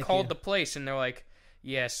 And then I called the place and they're like,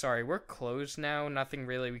 yeah, sorry, we're closed now. Nothing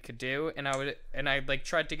really we could do. And I like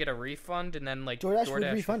tried to get a refund, and then like DoorDash would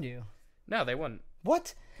refund you. No, they wouldn't.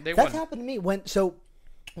 What? They That's wouldn't. happened to me when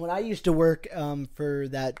I used to work for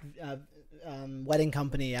that wedding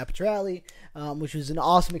company, Ep.32, which was an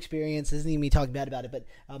awesome experience. This isn't even me talking bad about it, but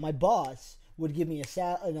my boss would give me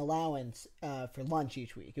an allowance for lunch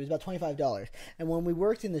each week. It was about $25. And when we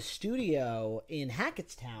worked in the studio in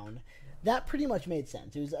Hackettstown, that pretty much made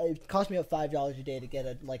sense. It cost me about $5 a day to get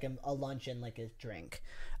a lunch and like a drink.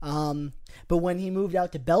 But when he moved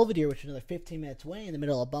out to Belvedere, which was another 15 minutes away in the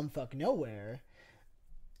middle of bumfuck nowhere,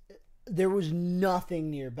 there was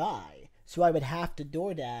nothing nearby. So I would have to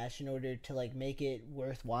DoorDash in order to like make it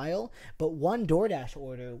worthwhile. But one DoorDash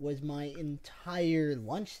order was my entire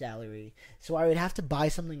lunch salary. So I would have to buy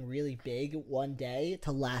something really big one day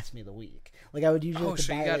to last me the week. Like I would usually have to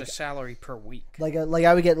so buy you got a salary per week. Like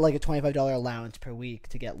I would get like a $25 allowance per week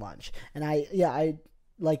to get lunch. And I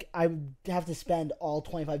would have to spend all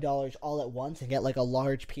 $25 all at once and get like a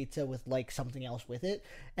large pizza with like something else with it,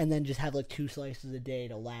 and then just have like 2 slices a day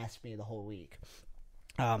to last me the whole week.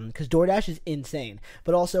 Because DoorDash is insane.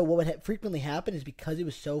 But also what would frequently happen is because it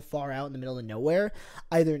was so far out in the middle of nowhere,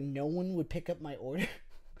 either no one would pick up my order,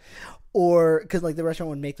 or because like the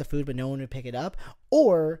restaurant would make the food but no one would pick it up,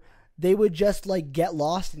 or they would just like get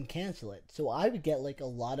lost and cancel it. So I would get like a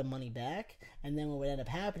lot of money back, and then what would end up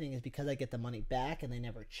happening is because I get the money back and they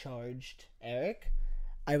never charged Eric,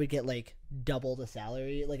 I would get like double the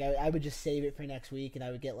salary. Like I would just save it for next week, and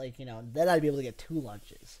I would get like then I'd be able to get 2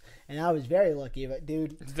 lunches. And I was very lucky, but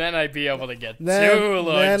dude. Then I'd be able to get 2 Then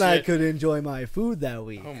lunches. I could enjoy my food that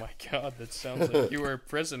week. Oh my god, that sounds like you were a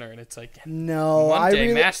prisoner, and it's like No, one day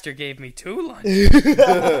really, Master gave me 2 lunches.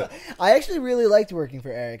 I actually really liked working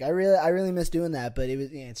for Eric. I really miss doing that, but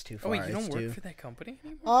it's too far. Oh wait, you don't It's work too... for that company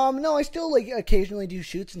anymore? No, I still like occasionally do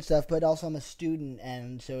shoots and stuff, but also I'm a student,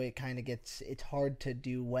 and so it kind of it's hard to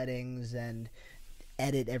do weddings and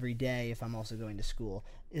edit every day if I'm also going to school.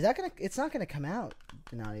 It's not gonna come out,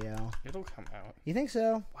 Donadio. It'll come out. You think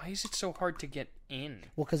so? Why is it so hard to get in?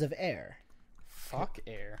 Well, because of air. Fuck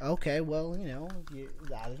air. Okay, well,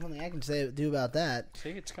 there's nothing I can do about that. See,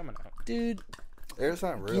 it's coming out. Dude, Air's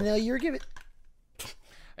not real. you're giving...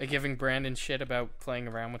 I'm giving Brandon shit about playing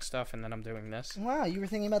around with stuff, and then I'm doing this. Wow, you were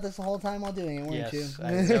thinking about this the whole time while doing it, weren't you? Yes,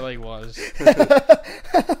 I really was.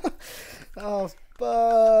 Oh,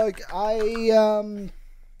 fuck.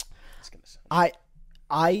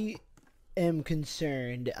 I am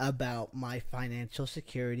concerned about my financial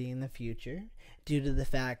security in the future due to the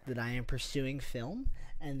fact that I am pursuing film,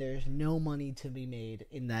 and there's no money to be made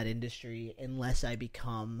in that industry unless I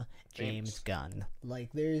become James Gunn.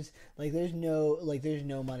 There's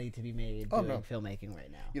no money to be made doing filmmaking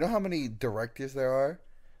right now. You know how many directors there are?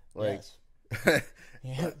 Yes.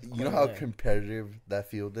 Yeah, you know how competitive that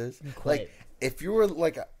field is? Quite. Like, if you were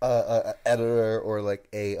like a editor or like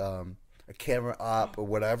a camera op or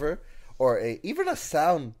whatever, or even a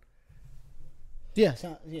sound, Yeah,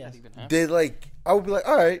 I would be like, all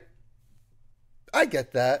right, I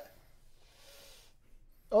get that.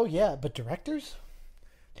 Oh yeah, but directors?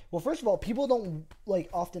 Well, first of all, people don't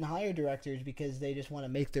often hire directors because they just want to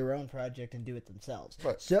make their own project and do it themselves.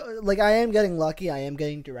 Right. So, I am getting lucky. I am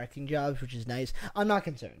getting directing jobs, which is nice. I'm not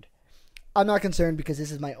concerned. Because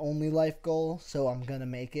this is my only life goal, so I'm gonna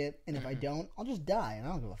make it. And if I don't, I'll just die, and I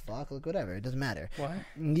don't give a fuck. Whatever, it doesn't matter. What?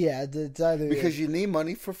 Yeah, it's either Because you need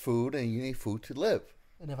money for food and you need food to live.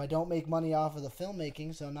 And if I don't make money off of the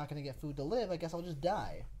filmmaking, so I'm not gonna get food to live, I guess I'll just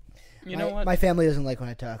die. You know what? My family doesn't like when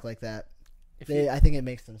I talk like that. I think it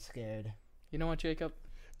makes them scared. You know what, Jacob?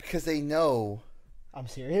 Because they know I'm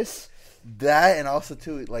serious. that, and also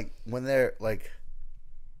too, like when they're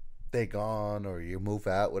gone or you move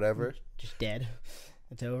out, whatever. Just dead.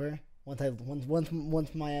 It's over. Once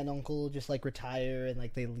my aunt and uncle just retire and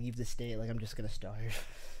they leave the state, I'm just gonna starve.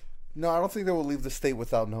 No, I don't think they will leave the state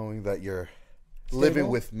without knowing that you're living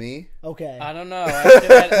with me. Okay. I don't know.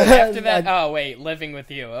 After that. Oh wait, living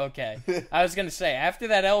with you. Okay. I was gonna say after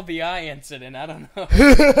that LBI incident. I don't know.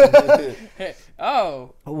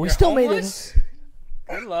 Oh, we still homeless? Made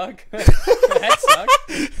it. Good luck. That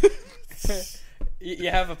sucks.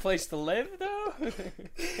 You have a place to live though.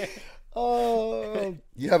 Oh,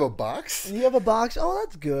 you have a box? You have a box? Oh,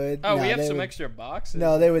 that's good. Oh, we have some extra boxes.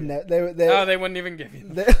 No, they would never. They wouldn't even give you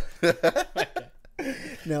them.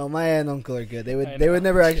 No, my aunt and uncle are good. They would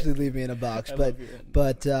never actually leave me in a box.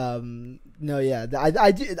 But no, yeah,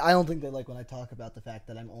 I don't think they like when I talk about the fact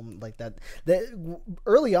that I'm only like that.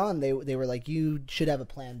 Early on, they were like, you should have a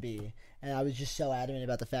plan B, and I was just so adamant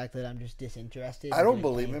about the fact that I'm just disinterested. I don't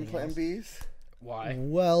believe in plan Bs. Why?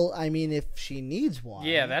 Well, I mean, if she needs one.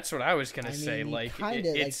 Yeah, that's what I was gonna say.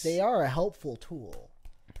 They are a helpful tool.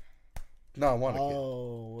 No, I want a kid.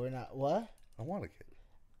 Oh, we're not what? I want a kid.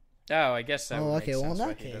 Oh, I guess that. Oh, would okay. make Well, in sense that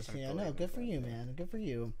why he case, doesn't yeah, believe no, in good for that. you, man. Good for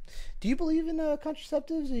you. Do you believe in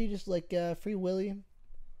contraceptives, or you just free willy?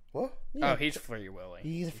 What? Yeah. Oh, he's free willy.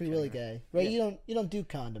 He's a free willy guy, right? Yeah. You don't do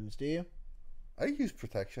condoms, do you? I use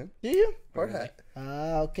protection. Do you? Hard hat.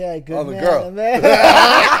 Okay, good. Oh, the man, girl. Man.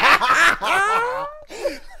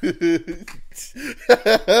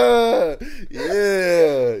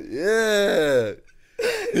 Yeah.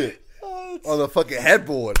 On the fucking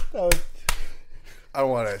headboard. That was... I don't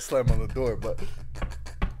want to slam on the door, but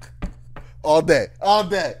all day. Oh,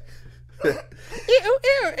 that's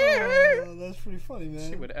pretty funny, man.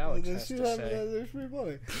 See what Alex has to say. That's pretty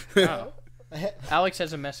funny. Oh. Alex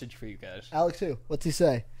has a message for you guys. Alex, who? What's he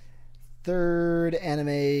say? Third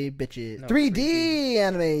anime bitches. No, 3D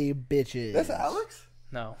anime bitches. That's Alex?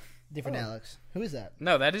 No. Different Alex. Who is that?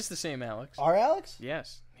 No, that is the same Alex. Our Alex?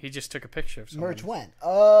 Yes. He just took a picture of someone. Merch Wen.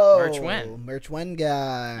 Oh. Merch Wen. Merch Wen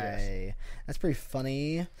guy. Yes. That's pretty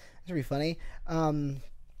funny. You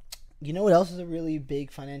know what else is a really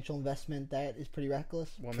big financial investment that is pretty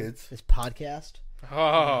reckless? Kids. This podcast.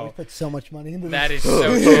 Oh. We put so much money into this. That is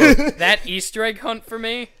so true. That Easter egg hunt for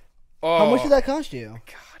me. Oh. How much did that cost you?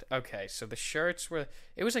 God. Okay, so the shirts were...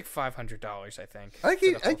 It was like $500, I think. I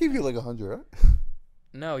gave you like 100, right?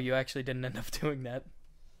 No, you actually didn't end up doing that.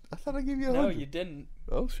 I thought I gave you 100. No, you didn't.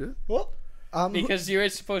 Oh, shit. Well, Because you were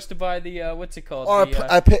supposed to buy the what's it called? Or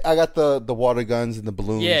The, I got the water guns and the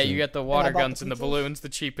balloons. yeah, and you got the water bought the guns and the pizzas? balloons, the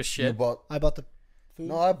cheapest You shit. bought. I bought the food.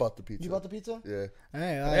 No, I bought the pizza. You bought the pizza? Yeah.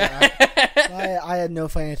 Hey, I had no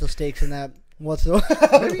financial stakes in that whatsoever.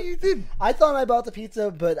 Maybe you did. I thought I bought the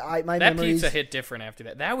pizza, but my That memories. pizza hit different after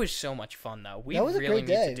that. That was so much fun, though. We That was a really great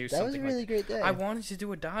need day. to do That was a something really like great day. I wanted to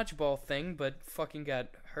do a dodgeball thing, but fucking got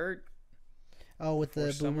hurt. Oh, with the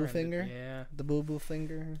for boo boo summer. finger. Yeah, The boo boo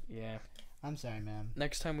finger. yeah. I'm sorry, man.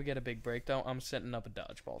 Next time we get a big break, though, I'm setting up a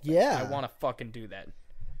dodgeball thing. Yeah. I want to fucking do that.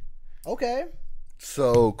 Okay.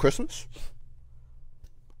 So Christmas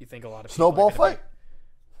You think a lot of people snowball are gonna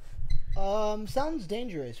fight. Sounds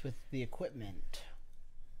dangerous with the equipment.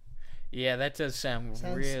 Yeah, that does sound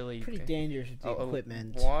Sounds really pretty dangerous with the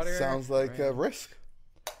equipment. Water Sounds like right. a risk.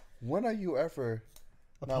 When are you ever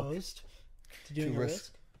Opposed to doing to a risk?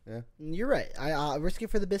 risk? Yeah. You're right. I risk it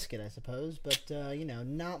for the biscuit, I suppose, but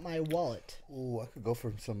not my wallet. Ooh, I could go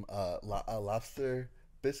for some lobster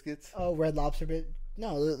biscuits. Oh, Red Lobster bit.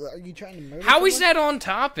 No, are you trying to murder? How is someone? that on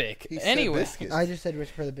topic? He said Anyway, biscuits. I just said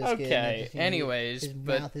risk for the biscuit. and Okay, it just, anyways, his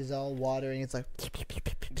but- mouth is all watering. It's like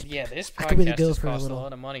yeah, this I could really podcast go has for a cost a little-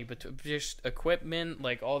 lot of money, but just equipment,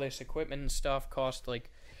 like all this equipment and stuff, cost like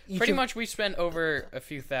each pretty of- much. We spent over a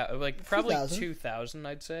few thousand, like probably 2,000. 2,000,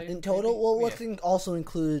 I'd say in total. maybe. Well, Yeah. let's also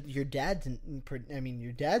include your dad's.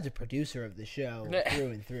 Your dad's a producer of the show through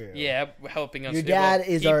and through. Yeah, helping us. Your dad well,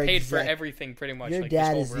 is he our paid for exec- everything pretty much. Your like,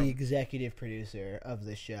 dad this is whole the room. executive producer of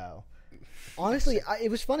the show. Honestly, it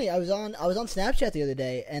was funny. I was on Snapchat the other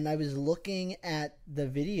day, and I was looking at the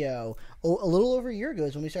video a little over a year ago.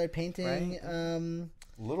 Is when we started painting.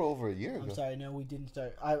 A little over a year ago. I'm sorry, no, we didn't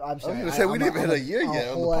start. I'm sorry. gonna say, we didn't even hit a year yet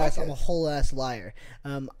on the podcast. I'm a whole ass liar.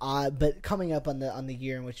 But coming up on the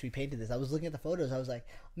year in which we painted this, I was looking at the photos. I was like,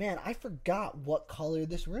 man, I forgot what color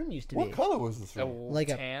this room used to be. What color was this A room? Like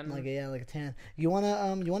tan. like a tan. You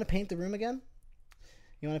wanna paint the room again?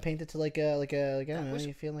 You wanna paint it to like I don't know. was-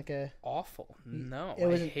 You feel like a. Awful. No, It I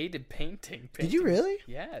wasn't- hated painting. Did you really?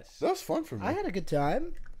 Yes. That was fun for me. I had a good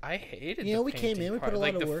time. I hated. You know, the we came painting in, we part. put a lot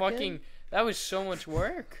like of the work fucking. in. That was so much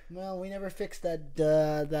work. Well, we never fixed that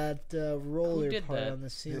roller did part that? on the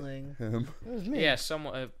ceiling. Him. It was me. Yeah,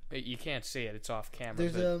 someone. You can't see it. It's off camera.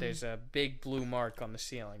 There's, but there's a big blue mark on the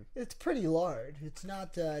ceiling. It's pretty large. It's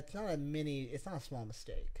not a mini. It's not a small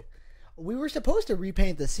mistake. We were supposed to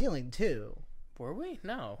repaint the ceiling too. Were we?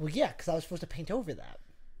 No. Well, yeah, because I was supposed to paint over that.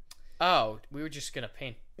 Oh, we were just gonna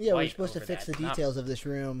paint. Yeah, we were white supposed to over fix that, the not- details of this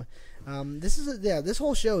room. This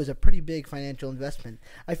whole show is a pretty big financial investment.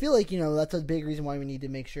 I feel like that's a big reason why we need to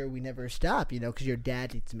make sure we never stop. Because your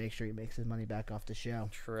dad needs to make sure he makes his money back off the show.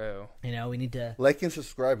 True. We need to. Like and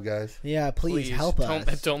subscribe, guys. Yeah, please help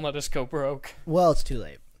us. Don't let us go broke. Well, it's too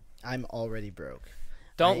late. I'm already broke.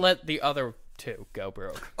 Don't Right. let the other two go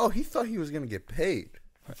broke. Oh, he thought he was gonna get paid.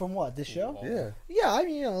 From what? This show? Yeah. Yeah, I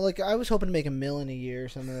mean, I was hoping to make $1 million a year or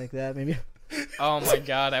something like that. Maybe. Oh my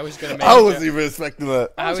god, I was gonna make. I a wasn't joke. even expecting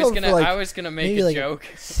that. I was hoping gonna. for, like, I was gonna make maybe a like joke.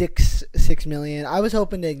 6 million. I was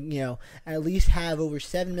hoping to at least have over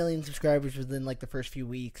 7 million subscribers within like the first few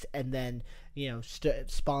weeks, and then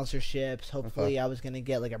sponsorships. Hopefully, I was gonna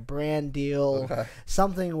get like a brand deal,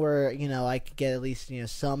 something where I could get at least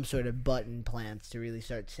some sort of button plants to really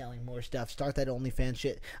start selling more stuff. Start that OnlyFans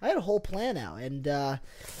shit. I had a whole plan out, and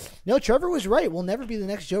no, Trevor was right. We'll never be the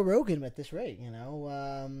next Joe Rogan at this rate.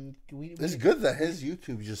 It's good that his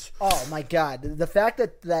YouTube just. Oh my god, the fact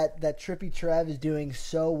that Trippy Trev is doing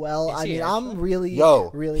so well. Is I he mean, actually? I'm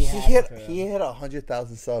really He happy hit for him. he hit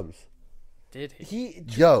 100,000 subs. Did he?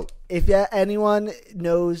 Yo, If anyone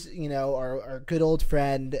knows, our good old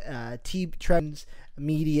friend T Trev's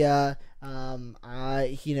Media,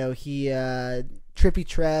 Trippy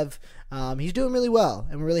Trev, he's doing really well,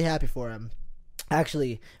 and we're really happy for him.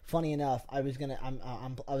 Actually, funny enough, I was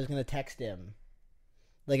gonna text him.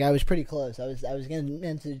 Like, I was pretty close. I was gonna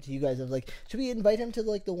mention to you guys. I was like, should we invite him to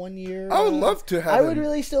like the 1 year? I would love to have I him. would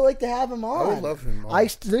really still like to have him on. I would love him on.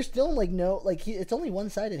 There's still it's only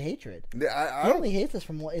one-sided hatred. I He don't. only hates us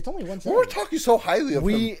from one. It's only one side. We were talking so highly of him.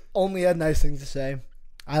 We only had nice things to say.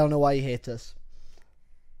 I don't know why he hates us.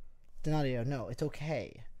 Donadio, no, it's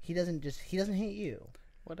okay. He doesn't hate you.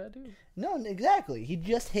 What'd I do? No, exactly. He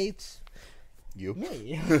just hates You.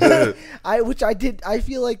 me. I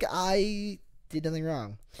feel like I did nothing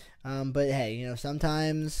wrong. But hey,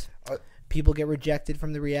 sometimes people get rejected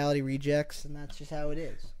from the reality rejects, and that's just how it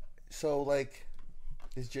is. So, like,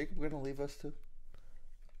 is Jacob going to leave us too?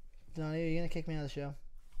 Donadio, you gonna kick me out of the show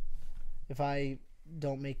if I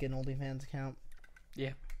don't make an OnlyFans account?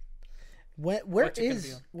 Yeah. Where What's it gonna be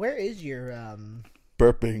is on? where is your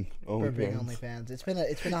Burping Burping OnlyFans. OnlyFans. It's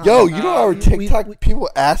been a Yo, you know our TikTok we- people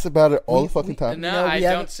ask about it all the fucking time. No, No, I we don't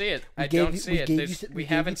haven't- see it. we I gave don't you- see we it. gave There's- you- we we gave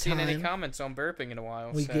you haven't seen any time. comments on burping in a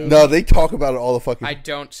while. We So. gave- No, they talk about it all the fucking. I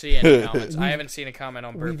don't see any comments. I haven't seen a comment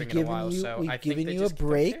on We've burping in a given while, you, so we've I think given they you a just don't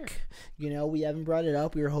break. care. You know, we haven't brought it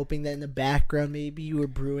up. We were hoping that in the background maybe you were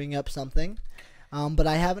brewing up something, but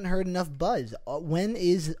I haven't heard enough buzz. When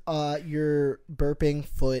is your burping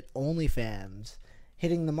foot OnlyFans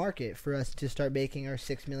hitting the market for us to start making our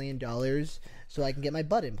 $6 million so I can get my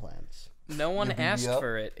butt implants? No one Your asked BBL?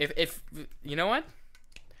 for it. If you know what?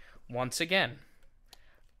 Once again,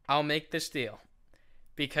 I'll make this deal.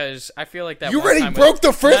 Because I feel like that. You one already time broke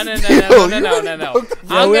the first no, deal. No. Yeah,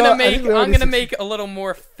 I'm well, gonna I make. think we I'm already gonna succeeded. make a little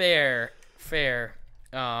more fair.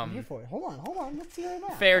 I'm here for it. Hold on. Let's see right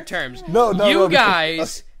now. Fair terms. No, You because-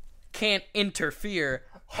 guys can't interfere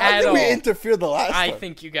How at did all. we interfere the last I time?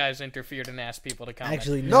 think you guys interfered and asked people to comment.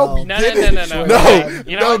 Actually, No, no. we No, didn't. no. No,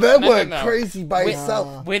 You know what? that No, went no. crazy by With-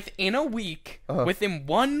 itself. Within a week, Uh-huh. within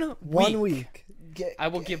 1 1 week. I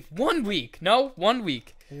will give 1 week. No, 1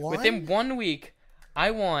 week. One? Within 1 week,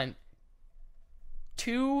 I want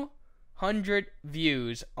 200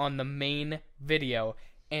 views on the main video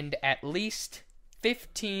and at least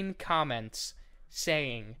 15 comments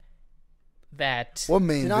saying that What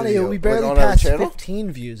main Donadio, video? we barely on our passed channel?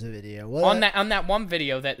 15 views of video. What? on that one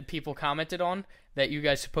video that people commented on that you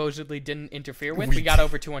guys supposedly didn't interfere with, we got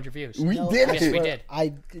over 200 views. We No, did I Yes, it. we swear-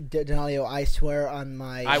 did. Donadio, I swear on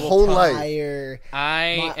my I will Whole life. entire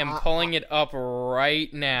I am pulling it up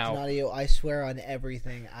right now. Donadio, I swear on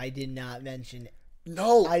everything. I did not mention.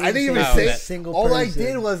 No, I didn't even No, say that- single All I person.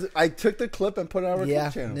 did was I took the clip and put it on our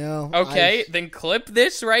Yeah, channel. no. Okay, then clip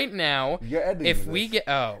this right now. You're editing If this. we get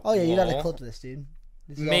Oh yeah, you gotta lol. clip this, dude.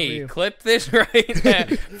 This is all for Me, you. clip this right now.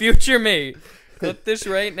 Future me, clip this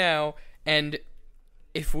right now. And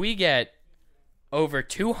if we get over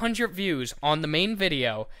 200 views on the main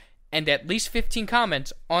video and at least 15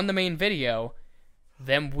 comments on the main video,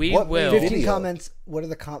 then we What will. 15 video? comments. What are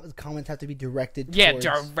the comments have to be directed? Yeah,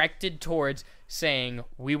 towards? directed towards saying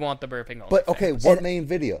we want the burping only. But okay, what main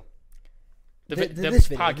video? the this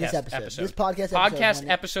video, podcast this episode. This podcast podcast episode,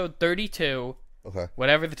 episode 32, Okay.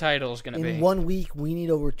 whatever the title is going to be. In 1 week, we need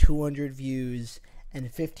over 200 views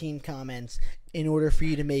and 15 comments in order for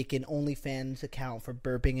you to make an OnlyFans account for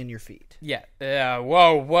burping in your feet. Yeah.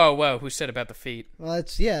 Whoa. Who said about the feet? Well,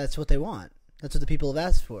 that's what they want. That's what the people have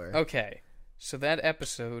asked for. Okay. So that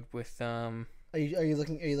episode with Are you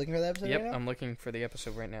looking for that episode? Yep, right now? I'm looking for the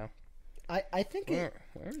episode right now. I think Where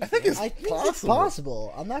is I think it? it's I think possible. it's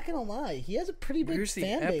possible. I'm not gonna lie. He has a pretty big Where's the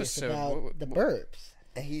fan base episode? about What- the what- burps.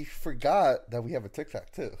 And he forgot that we have a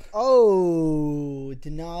TikTok too. Oh,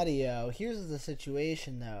 Donadio. Here's the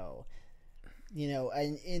situation, though. You know,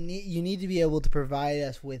 and you need to be able to provide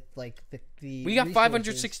us with like the. We got resources.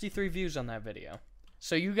 563 views on that video.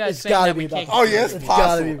 So you guys It's saying gotta that we be can't. about- Oh yes, It's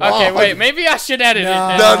gotta be possible. Okay, Oh, wait. Maybe I should edit it.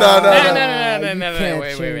 then. No. No. You can't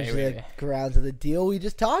Wait. change the grounds of the deal. We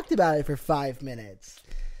just talked about it for 5 minutes.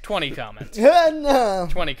 20 comments. No.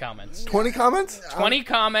 20 comments. 20 comments? 20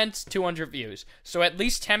 comments, 200 views. So at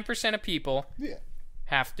least 10% of people Yeah.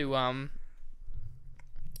 have to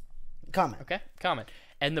Comment. comment.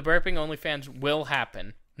 And the burping OnlyFans will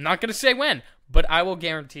happen. I'm not gonna say when, but I will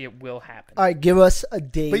guarantee it will happen. All right, give us a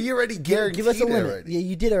date. But you already guaranteed Give us a it limit. already. Yeah,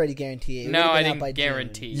 you did already guarantee it. It No, would've I been out by didn't June.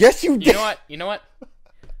 guarantee. Yes, you did. You know what?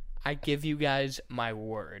 I give you guys my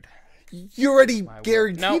word. You already My word.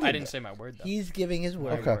 guaranteed No, it. I didn't say my word though. He's giving his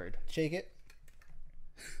word. Okay. Word. Shake it,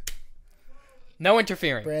 No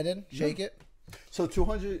interfering. Brandon. Shake it. So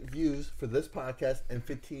 200 views for this podcast and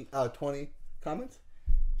 20 comments?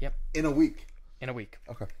 Yep. In a week. In a week.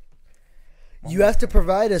 Okay. You have to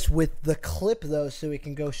provide us with the clip though, so it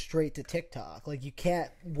can go straight to TikTok. Like you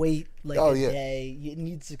can't wait like Oh, a yeah. day. It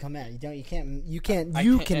needs to come out. You don't. You can't. You I cannot.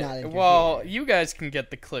 can't- Interfere. Well, you guys can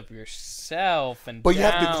get the clip yourself and. But you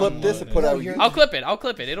have to clip this and put No, out. you're- I'll clip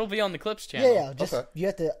it. It'll be on the clips channel. yeah. Just Okay. you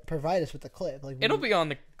have to provide us with the clip. Like It'll be on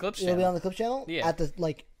the clips It'll be channel. on the clip channel. Yeah. At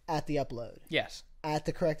the upload. Yes. At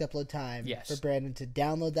the correct upload time. Yes. For Brandon to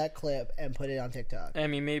download that clip and put it on TikTok. I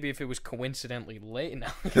mean, maybe if it was coincidentally late. No.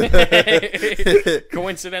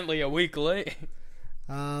 Coincidentally a week late.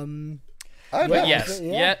 I Yeah. know. Yes.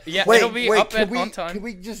 Yeah. Yeah. Wait, It'll be wait, up can and we, on time. Can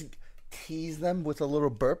we just tease them with a little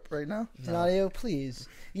burp right now? Donadio, please.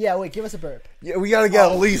 Yeah. Wait. Give us a burp. Yeah, we gotta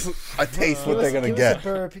get at least a taste what they're gonna give get. us a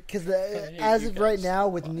burp because hate as you of right guys now,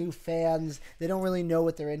 with new fans, they don't really know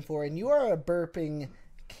what they're in for, and you are a burping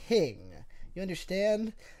king. You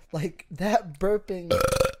understand? Like that burping,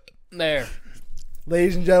 There.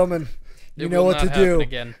 ladies and gentlemen. You know what to do.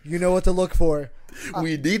 Again. You know what to look for.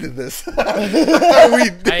 We needed this. we I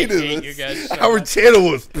needed hate this. you guys so Our much. channel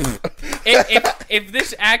was. If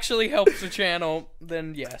this actually helps the channel,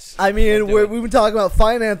 then yes. I mean, I'll do it. we've been talking about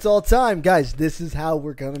finance all the time. Guys, this is how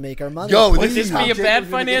we're going to make our money. Yo, Would this this is how be a Jake bad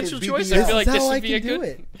was gonna get his financial choice? BBL. I feel like This is this how I would be a can do good.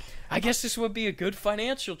 it. I guess this would be a good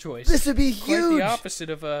financial choice. This would be Quite huge. the opposite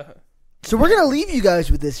of a. So we're going to leave you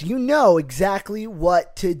guys with this. You know exactly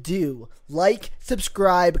what to do. Like,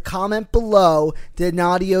 subscribe, comment below.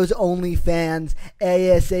 Donadio's OnlyFans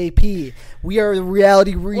ASAP. We are the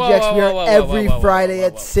Reality Rejects. whoa, We whoa, are whoa, every whoa, whoa, Friday whoa, whoa,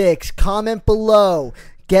 at whoa. 6. Comment below.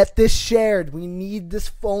 Get this shared. We need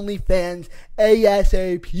this OnlyFans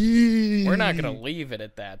ASAP. We're not gonna leave it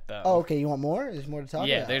at that though. Oh, okay. You want more? There's more to talk about.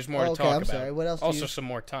 Yeah, there's more to okay, talk I'm about. sorry. What else do Also, you... some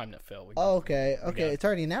more time to fill. Oh, okay. Okay. got- It's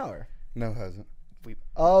already an hour. No, it hasn't.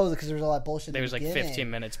 Oh, because there was all that bullshit. There was like 15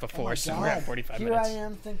 minutes before, so we're at 45 minutes. Here I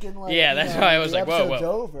am thinking like, Yeah, that's why I was the like, whoa, episode's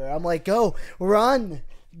whoa. over. I'm like, go, run,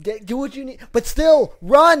 do what you need, but still,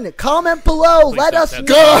 run. Comment below. Please Let don't us touch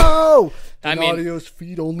know. I mean- Donadio's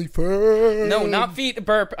feet only first. No, not feet.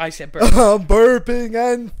 Burp. I said burp. Burping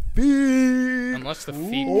and feet. Unless the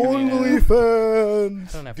feet. can be Only that.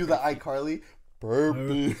 fans. I don't have Do burp. the iCarly.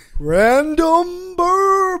 Burping. Random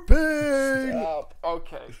burping. Stop.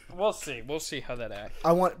 Okay, we'll see. We'll see how that acts.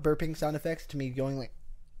 I want burping sound effects to me going like.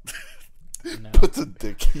 No. Puts a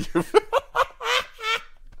dick in your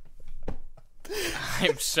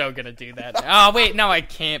I'm so gonna do that. Oh wait, no, I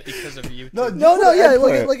can't because of you. No, Put yeah, an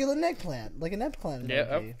like eggplant. an eggplant, like an eggplant. Yeah,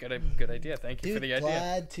 oh, emoji. good idea. Thank you for Dude, the idea.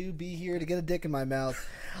 glad to be here to get a dick in my mouth.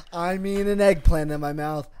 I mean, an eggplant in my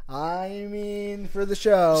mouth. I mean, for the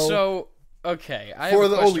show. So, okay, I For have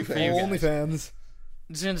a the question for you OnlyFans. guys. OnlyFans.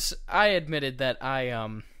 Since I admitted that I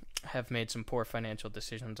have made some poor financial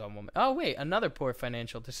decisions on women. Oh wait, another poor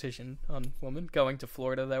financial decision on women. Going to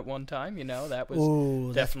Florida that one time, that was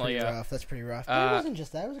Ooh, definitely that's pretty rough. That's pretty rough. But it wasn't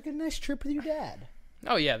just that. It was a good, nice trip with your dad.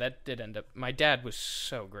 Oh yeah, that did end up. My dad was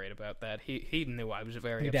so great about that. He knew I was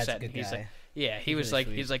very Your dad's a upset. good And he's guy. like, yeah, he He's was really like,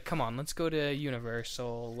 sweet. he's like, come on, let's go to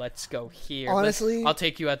Universal. Let's go here. Honestly- I'll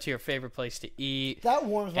take you out to your favorite place to eat. That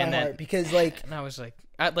warms my And then- heart because, like, And I was like,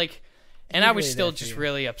 and I was really still there for just you.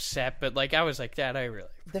 really upset. But like, I was like, Dad, I really.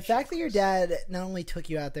 the fact that your dad not only took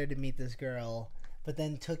you out there to meet this girl, but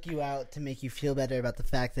then took you out to make you feel better about the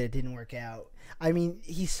fact that it didn't work out. I mean,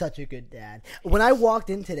 he's such a good dad. When I walked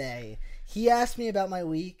in today, he asked me about my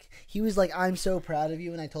week. He was like, I'm so proud of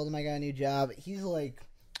you. And I told him I got a new job. He's like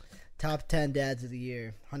top 10 dads of the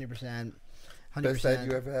year. 100%. 100%. Best dad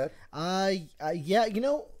you ever had? Yeah,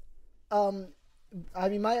 I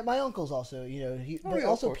mean, my uncle's also, but yeah, of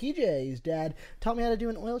also course. PJ's dad taught me how to do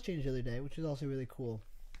an oil change the other day, which is also really cool.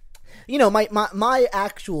 My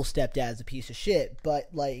actual stepdad's a piece of shit, but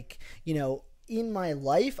in my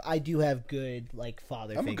life, I do have good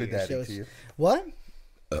father I'm a figures. good daddy so to you. What?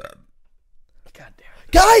 God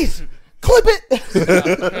damn Guys, clip it.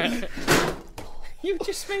 it! You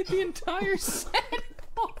just made the entire set.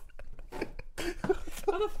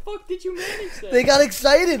 How the fuck did you manage that? They got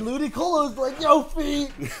excited. Ludicolo's like, yo,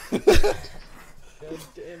 feet. God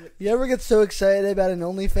damn it. You ever get so excited about an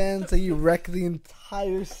OnlyFans that you wreck the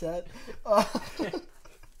entire set?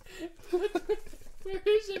 Where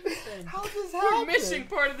is everything? How did this We're happen? missing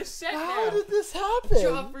part of the set How now. did this happen?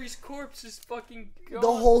 Joffrey's corpse is fucking gone. The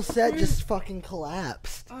whole set just fucking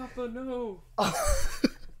collapsed. Papa, no.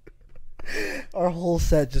 Our whole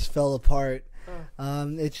set just fell apart.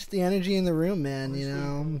 It's just the energy in the room, man. I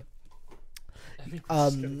think we're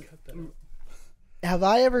just gonna cut that out. Have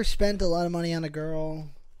I ever spent a lot of money on a girl?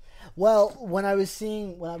 Well, when I was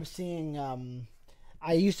seeing,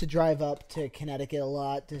 I used to drive up to Connecticut a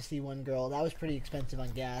lot to see one girl. That was pretty expensive on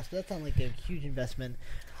gas, but that's not like a huge investment.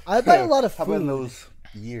 I buy a lot of How food. about in those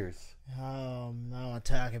years? I don't want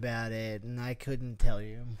to talk about it, and I couldn't tell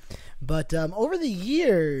you. But over the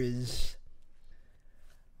years,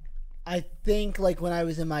 I think when I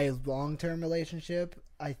was in my long-term relationship,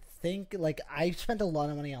 I think I spent a lot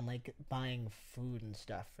of money on buying food and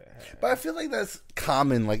stuff for her. But I feel like that's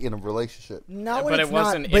common, in a relationship. Not when But it's it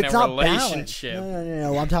wasn't not, but in it's a not relationship. balanced.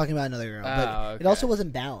 No. I'm talking about another girl. But Oh, it okay. also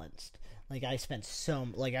wasn't balanced. I spent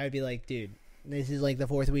I would be like, dude, this is the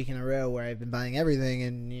fourth week in a row where I've been buying everything,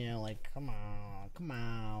 and come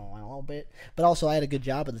on, a little bit. But also, I had a good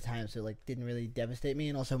job at the time, so it didn't really devastate me.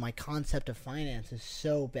 And also, my concept of finance is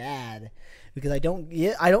so bad because I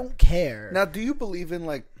don't care. Now, do you believe in,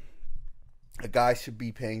 a guy should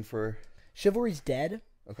be paying for... Chivalry's dead,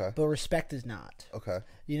 Okay. but respect is not. Okay.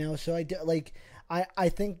 So I do, I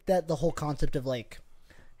think that the whole concept of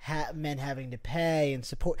men having to pay and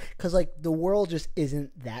support, because like the world just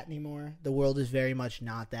isn't that anymore. The world is very much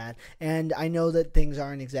not that, and I know that things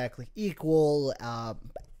aren't exactly equal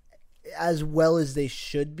as well as they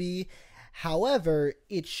should be. However,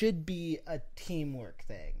 it should be a teamwork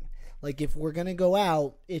thing. Like if we're gonna go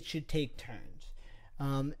out, it should take turns.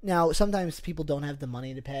 Now sometimes people don't have the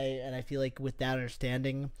money to pay, and I feel like with that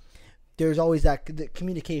understanding, there's always that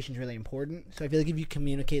communication is really important. So I feel like if you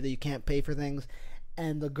communicate that you can't pay for things,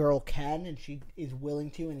 and the girl can, and she is willing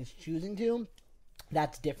to, and is choosing to,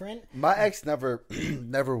 that's different. My ex never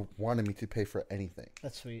wanted me to pay for anything.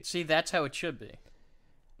 That's sweet. See, that's how it should be.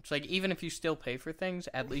 It's like, even if you still pay for things,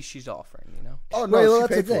 at least she's offering, you know? Oh, no, Right, well, she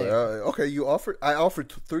that's paid the for thing. it. Okay, you offered. I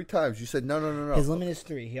offered 3 times. You said, no. His limit is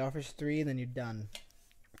 3. He offers 3, and then you're done.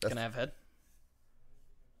 Can I have head?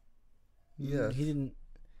 Yeah. He didn't.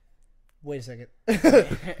 Wait a second.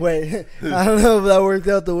 Wait. I don't know if that worked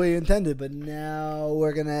out the way you intended, but now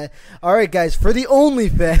we're gonna. All right, guys, for the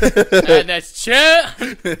OnlyFans. And that's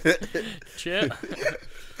chill.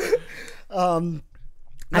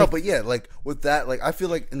 No, but yeah, like with that, like I feel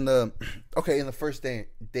like in the first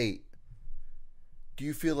date, do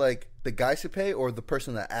you feel like the guy should pay or the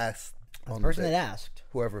person that asked? The person that asked.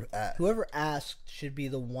 Whoever asked should be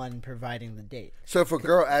the one providing the date. So if a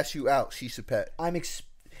girl asks you out, she should pay.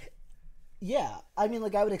 Yeah, I mean,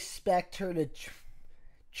 like I would expect her to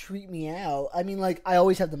treat me out. I mean, like I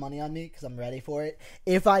always have the money on me because I'm ready for it.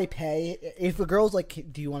 If I pay, if a girl's like,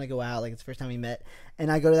 "Do you want to go out?" Like it's the first time we met,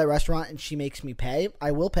 and I go to that restaurant and she makes me pay,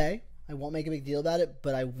 I will pay. I won't make a big deal about it,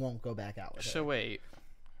 but I won't go back out with her. So wait,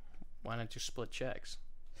 why don't you split checks?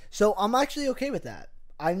 So I'm actually okay with that.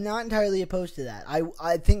 I'm not entirely opposed to that.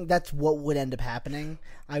 I think that's what would end up happening.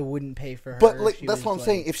 I wouldn't pay for her. But like She that's was what I'm like-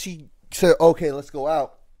 saying. If she said, "Okay, let's go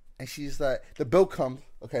out," and she's like, the bill comes.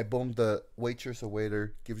 Okay, boom. The waitress or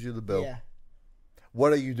waiter gives you the bill. Yeah.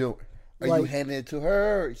 What are you doing? Are you Like- handing it to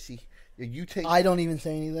her? Or is she? Are you take? I don't even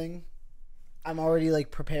say anything. I'm already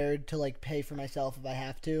like prepared to like pay for myself if I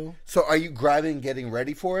have to. So are you grabbing, and getting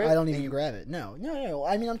ready for it? I don't even And you- grab it. No.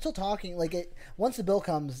 I mean, I'm still talking. Like once the bill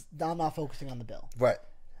comes, I'm not focusing on the bill. Right.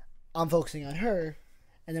 I'm focusing on her,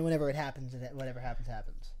 and then whatever happens,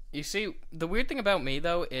 happens. You see, the weird thing about me,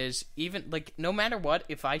 though, is even, like, no matter what,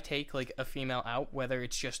 if I take, like, a female out, whether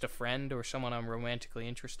it's just a friend or someone I'm romantically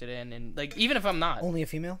interested in, and, like, even if I'm not, Only a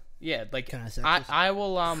female? yeah, like, Kinda sexist. I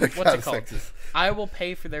will, what's it Kinda called? sexist. I will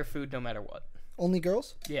pay for their food no matter what. Only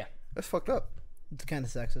girls? Yeah, That's fucked up. It's kind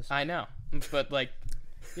of sexist. I know. But, like,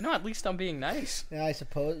 you know, at least I'm being nice. Yeah, I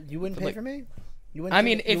suppose. You wouldn't But, pay like, for me? You wouldn't I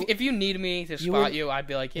treat mean, me- if you need me to spot wouldn't- you, I'd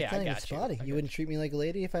be like, yeah, it's not I even got you. spotty. You wouldn't treat me like a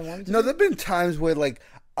lady if I wanted to? No, there've been times where like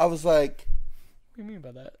I was like, What do you mean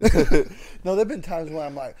by that? no, there've been times where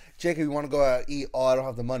I'm like, Jacob, you want to go out and eat? Oh, I don't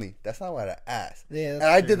have the money. That's not what I asked. Yeah, that's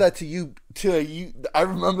and I true. did that to you too. You, I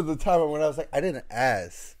remember the time when I was like, I didn't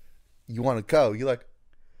ask. You want to go? You're like,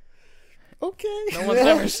 okay. No one's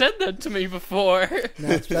ever said that to me before.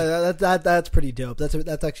 No, that's pretty dope.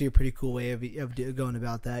 That's actually a pretty cool way of going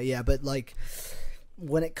about that. Yeah, but like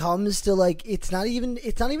when it comes to like, it's not even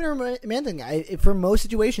a romantic thing. For most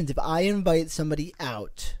situations, if I invite somebody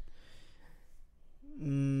out,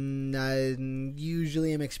 I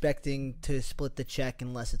usually am expecting to split the check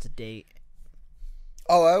unless it's a date.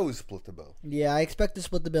 Oh, I always split the bill. Yeah, I expect to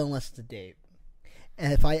split the bill unless it's a date.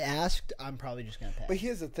 And if I asked, I'm probably just gonna pay. But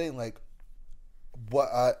here's the thing, like,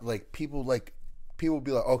 people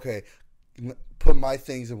be like, okay, put my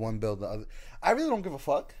things in one bill, the other. I really don't give a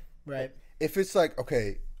fuck. Right. If it's like,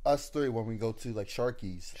 okay, us three when we go to like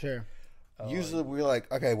Sharky's, Sure. usually we're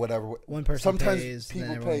like, okay, whatever. One person Sometimes pays, people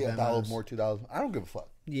then pay everyone $1 more, $2. I don't give a fuck.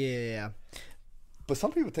 Yeah. But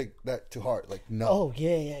some people take that too hard. Like, no. Oh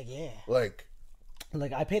yeah. Like,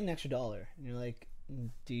 Like I paid an extra $1, and you're like,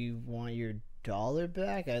 "Do you want your dollar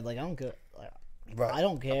back?" I don't go. right. I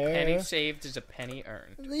don't care. Penny saved is a penny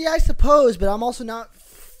earned. Yeah, I suppose, but I'm also not.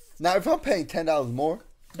 Now, if I'm paying $10 more,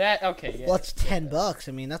 That okay? Yeah. Well, that's $10.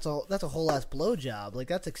 I mean, that's a whole ass blowjob. Like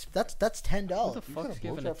that's $10. Who the fuck's got a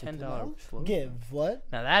giving a blowjob for $10? $10? Give what?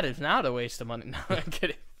 Now that is not a waste of money. No, I'm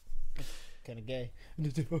kidding. Kind of gay.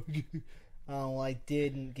 Oh, I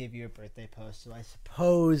didn't give you a birthday post, so I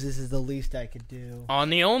suppose this is the least I could do. On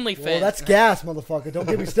the OnlyFans. Well, that's gas, motherfucker. Don't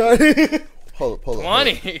get me started. hold up.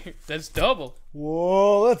 20. That's double.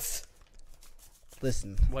 Whoa, let's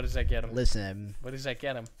listen. What does that get him? Listen. What does that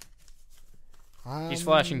get him? He's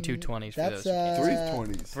flashing 2 20s for That's those.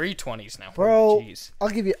 320s. 3 20s now. Bro, Jeez. I'll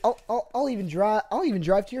give you. I'll even drive. I'll even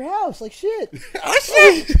drive to your house. Like shit. Oh,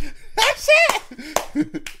 shit! That's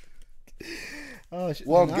it! Oh shit.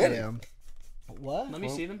 Well, I'm No, getting I am. What? Let me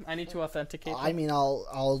see them. I need to authenticate them. I mean,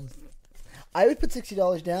 I would put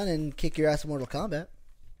 $60 down and kick your ass in Mortal Kombat.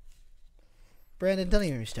 Brandon, don't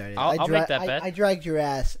even restart it. I'll make that bet. I dragged your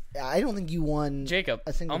ass. I don't think you won. Jacob,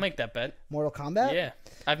 a single I'll make that bet. Mortal Kombat? Yeah.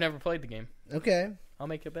 I've never played the game. Okay. I'll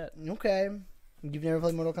make a bet. Okay. You've never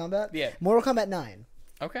played Mortal Kombat? Yeah. Mortal Kombat 9.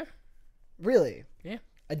 Okay. Really? Yeah.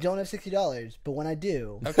 I don't have $60, but when I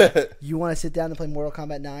do, Okay. you want to sit down and play Mortal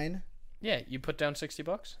Kombat 9? Yeah, you put down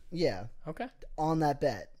 $60? Yeah. Okay. On that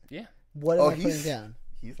bet. Yeah. What am I putting down?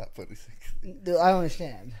 He's not putting 60. I don't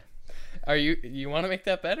understand. Are you want to make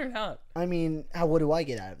that bet or not? I mean, what do I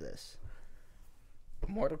get out of this?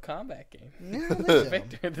 Mortal Kombat game. No, I don't think so.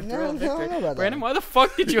 Victor, the No, thrill of I don't victory. know about that. Brandon, why the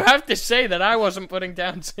fuck did you have to say that I wasn't putting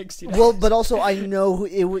down $60? Well, but also I know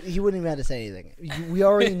he wouldn't even have to say anything. We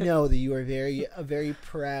already know that you are a very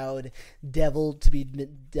proud devil to be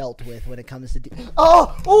dealt with when it comes to.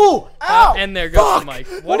 Ow! And there goes the mic.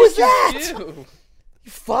 What was did that? you do?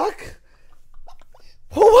 You fuck!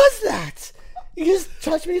 What was that? You just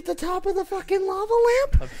touched me at the top of the fucking lava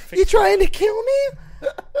lamp? You trying to kill me?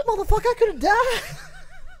 Motherfucker, I could have died.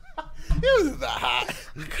 It was that hot.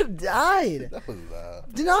 I could have died. That was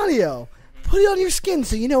Donadio, put it on your skin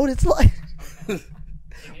so you know what it's like.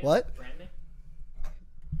 What?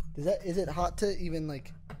 Is it hot to even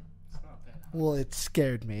like? Well, it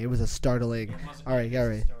scared me. It was a startling. All right.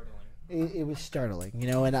 It was startling, you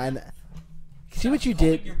know. And I see what you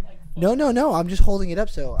did. No. I'm just holding it up.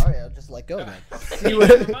 So all right, I'll just let go then. See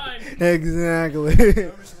what?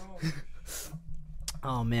 Exactly.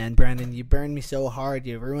 Oh man, Brandon, you burned me so hard.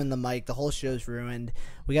 You ruined the mic. The whole show's ruined.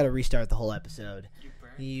 We got to restart the whole episode.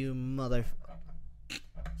 You mother.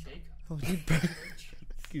 Oh,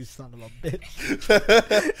 you son of a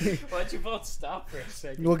bitch. Why'd you both stop for a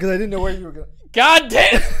second? Well, because I didn't know where you were going. God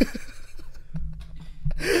damn!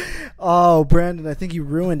 Oh, Brandon, I think you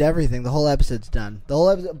ruined everything. The whole episode's done. The whole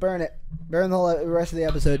episode, burn it. Burn the whole rest of the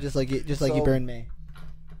episode just like you burned me.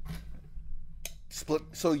 split.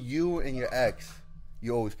 So you and your ex,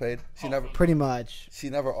 you always paid? She never. Pretty much. She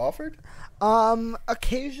never offered?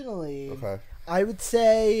 Occasionally. Okay. I would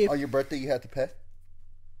say On your birthday, you had to pay?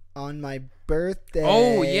 on my birthday.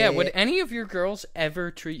 Oh, yeah. Would any of your girls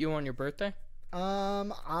ever treat you on your birthday? On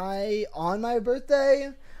my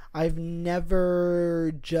birthday, I've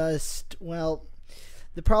never just, well,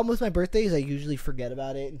 the problem with my birthday is I usually forget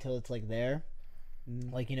about it until it's like there.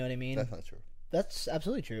 Like, you know what I mean? That's not true. That's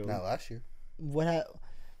absolutely true. Not last year. I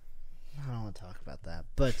don't want to talk about that.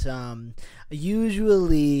 But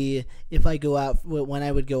usually if I go out, when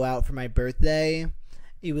I would go out for my birthday,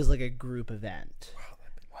 it was like a group event.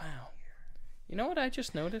 Wow. You know what I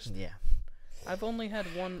just noticed? Yeah. I've only had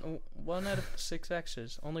one out of 6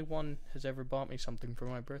 exes. Only one has ever bought me something for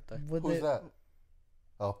my birthday. Who's that?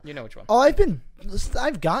 Oh. You know which one. Oh, I've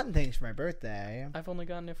gotten things for my birthday. I've only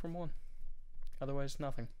gotten it from one. Otherwise,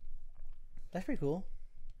 nothing. That's pretty cool.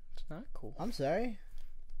 It's not cool. I'm sorry.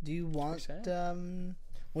 Do you want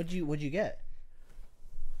what'd you get?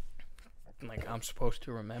 Like I'm supposed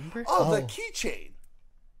to remember? Oh, the keychain.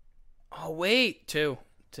 Oh wait, two.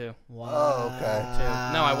 Wow. Oh, okay.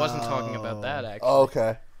 No, I wasn't talking about that actually. Oh,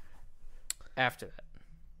 okay. After that,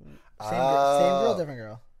 Same girl, different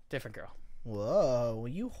girl. different girl. Whoa,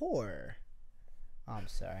 you whore. I'm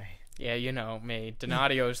sorry. Yeah, you know me.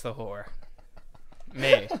 Donadio's the whore.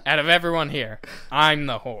 Me. Out of everyone here, I'm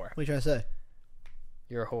the whore. What are you trying to say?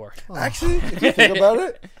 You're a whore. Oh. Actually, if you think about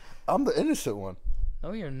it, I'm the innocent one.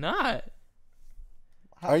 No, you're not.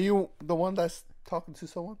 Are you the one that's talking to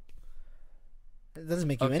someone? It doesn't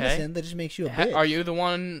make you Okay. innocent. That just makes you a bitch. Are you the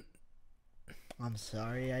one? I'm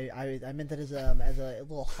sorry. I meant that as a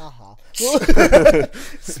little haha.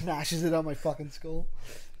 Smashes it on my fucking skull.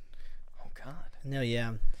 Oh God. No,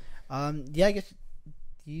 yeah. Yeah, I guess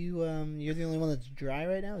you're the only one that's dry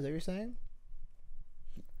right now. Is that what you're saying?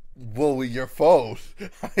 Well, with your phone.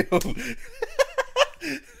 I don't...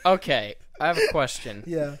 Okay, I have a question.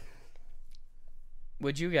 Yeah.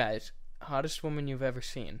 Would you guys, hottest woman you've ever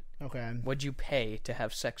seen, Okay. would you pay to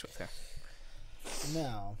have sex with her?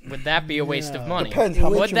 No. Would that be a waste of No. money? Depends how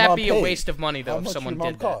much Would your that mom be a paid. waste of money though How if much someone your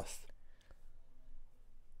mom did that? cost?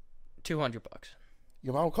 $200.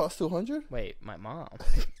 Your mom cost $200? Wait, my mom.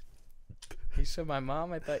 You said my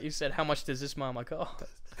mom? I thought you said how much does this mama cost?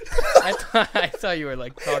 I thought you were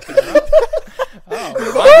like talking about.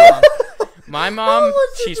 Oh, my mom,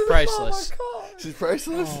 she's priceless. She's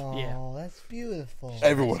priceless? Oh, Yeah. that's beautiful.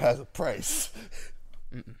 Everyone has a price.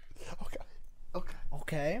 Mm-mm.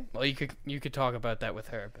 Okay. Well, you could talk about that with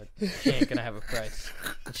her, but she ain't gonna have a price.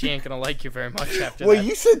 She ain't gonna like you very much after Wait, that.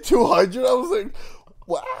 you said 200? I was like,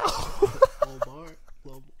 wow.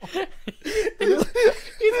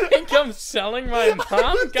 You think I'm selling my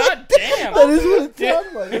mom? God damn! That is what it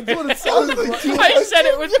sounds like. That's what it sounds like. I said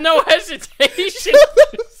it with no hesitation.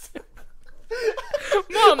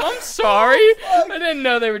 sorry. I didn't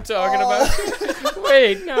know they were talking about you.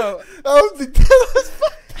 Wait, no.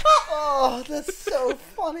 Oh, that's so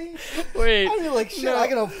funny. Wait. I mean, like, shit, no. I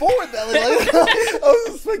can afford that. Like, I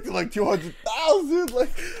was expecting like 200,000. Like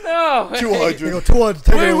No. 200.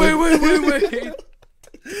 200. Wait.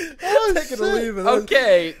 Oh, Take it or leave it.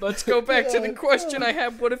 Okay, let's go back to the question I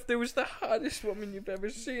have. What if there was the hottest woman you've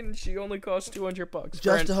ever seen and she only costs $200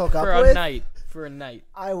 Just to hook up for a with? night? For a night.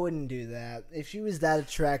 I wouldn't do that. If she was that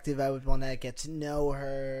attractive, I would want to get to know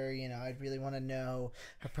her. You know, I'd really want to know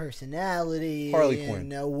her personality. Harley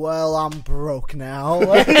Quinn. Well, I'm broke now.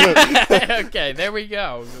 Okay, there we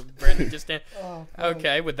go. Brandon just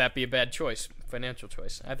okay, would that be a bad choice? Financial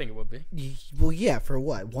choice? I think it would be. Well, yeah, for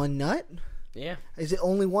what? One nut? Yeah. Is it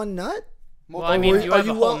only one nut? Well, I mean, you have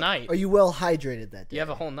a whole night. Are you well hydrated that day? You have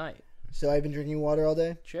a whole night. So I've been drinking water all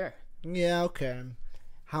day? Sure. Yeah, okay.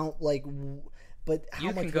 How, like, but how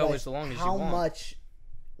You much can go as long as you want. How much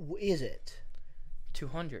is it?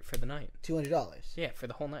 $200 for the night. $200. Yeah, for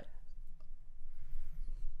the whole night.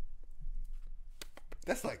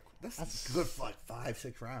 That's good for like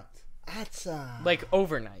 5-6 rounds. That's Like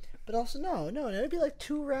overnight. But also no, it'd be like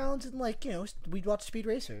 2 rounds and like, you know, we'd watch Speed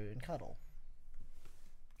Racer and cuddle.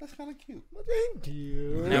 That's kind of cute. Well, thank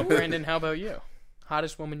you. Now, Brandon, how about you?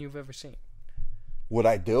 Hottest woman you've ever seen? Would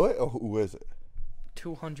I do it or who is it?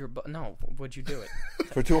 $200. No, would you do it?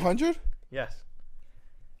 For 200? Yes.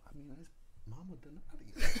 I mean, Mama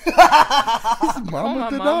Donadio. Mama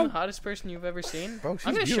Donadio, hottest person you've ever seen. Bro, she's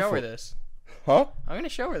I'm gonna show her beautiful. this. Huh? I'm gonna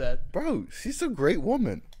show her that. Bro, she's a great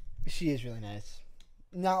woman. She is really nice.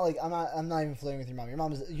 Not like I'm not even flirting with your mom. Your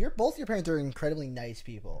mom is both your parents are incredibly nice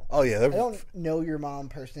people. Oh yeah, I don't know your mom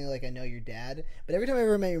personally like I know your dad, but every time I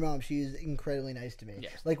ever met your mom, she was incredibly nice to me.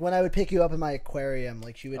 Yes. Like when I would pick you up in my aquarium,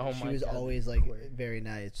 like she was God, always like very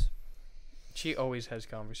nice. She always has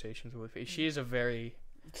conversations with me. She is a very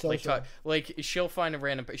Social. like she'll find a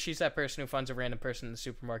random. She's that person who finds a random person in the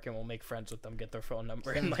supermarket and will make friends with them, get their phone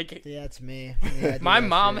number, and like. Yeah, it's me. Yeah, My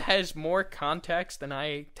mom has more contacts than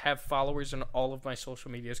I have followers on all of my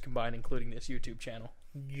social medias combined, including this YouTube channel.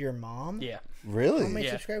 Your mom? Yeah. Really? How many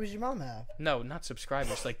Yeah. subscribers does your mom have? No, not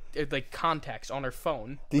subscribers. Like contacts on her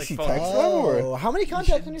phone. Did like she phone- text them or? Oh, how many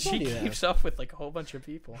contacts on your phone She do you have? keeps up with like a whole bunch of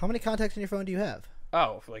people. How many contacts on your phone do you have?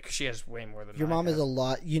 Oh, like she has way more than Your I mom have. is a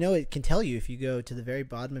lot. You know, it can tell you if you go to the very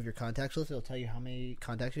bottom of your contacts list. It'll tell you how many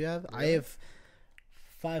contacts you have. I have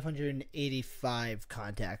 585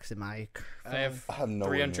 contacts in my phone. I have I have no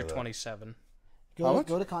idea that. 327. How much?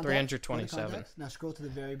 Go to contacts. 327. Go to contacts. Now scroll to the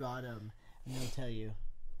very bottom, and it'll tell you.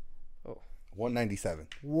 197.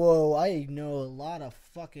 Whoa, I know a lot of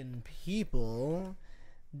fucking people.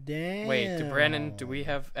 Damn. Wait, Brandon, do we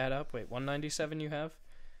have add up? Wait, 197 you have?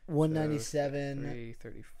 197.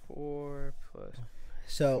 334 plus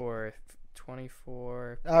So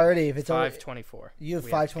 424. already, if it's 524. you have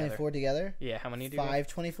we 524 together. Yeah, how many do you have?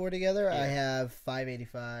 524 together. I Yeah. have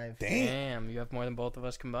 585. Damn, you have more than both of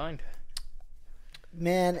us combined.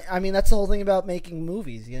 Man, I mean that's the whole thing about making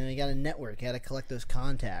movies. You know, you got to network. You got to collect those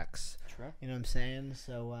contacts. True. You know what I'm saying?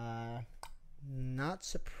 So, not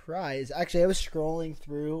surprised. Actually, I was scrolling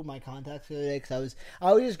through my contacts the other day because I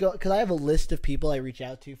always just go because I have a list of people I reach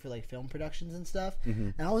out to for like film productions and stuff,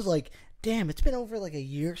 and I was like, damn, it's been over like a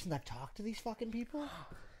year since I've talked to these fucking people.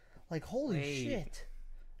 Like, holy Wait. shit!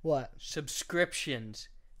 What? Subscriptions.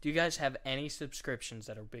 Do you guys have any subscriptions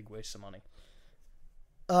that are big wastes of money?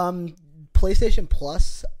 PlayStation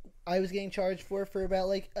Plus, I was getting charged for about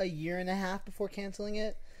like a year and a half before canceling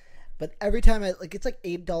it. But every time it's like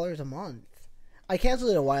 $8 a month. I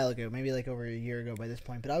canceled it a while ago, maybe like over a year ago by this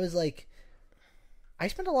point. But I was like, I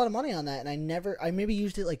spent a lot of money on that, and I maybe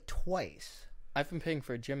used it like twice. I've been paying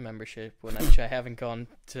for a gym membership when I haven't gone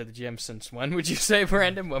to the gym since when would you say,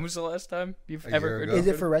 Brandon? When was the last time you've A ever year heard ago. of Is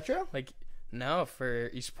it for retro? Like, no, for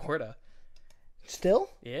eSporta. Still?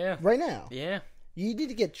 Yeah. Right now? Yeah. You need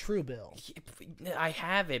to get Truebill. I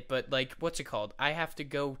have it, but like, what's it called? I have to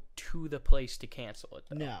go to the place to cancel it.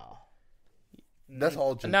 Though. No. That's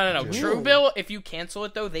all. No. Really? Truebill, if you cancel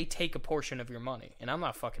it though, they take a portion of your money, and I'm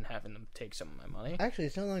not fucking having them take some of my money. Actually,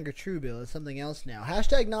 it's no longer Truebill. It's something else now.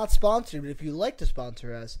 Hashtag not sponsored, but if you'd like to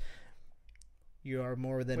sponsor us, you are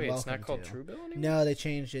more than Wait, welcome it's not called to. Truebill anymore? No, they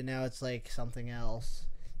changed it. Now it's like something else.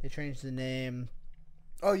 They changed the name.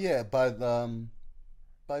 Oh yeah, by Route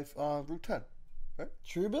 10.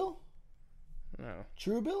 Truebill? No.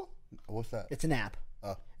 Truebill? What's that? It's an app.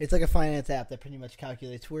 It's like a finance app that pretty much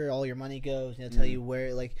calculates where all your money goes, and it'll tell you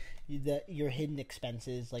where, like, your hidden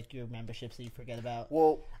expenses, like your memberships that you forget about.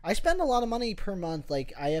 Well, I spend a lot of money per month.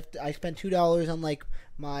 Like, I spend $2 on, like,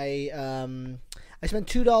 my, I spend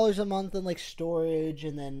 $2 a month on, like, storage,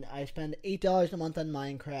 and then I spend $8 a month on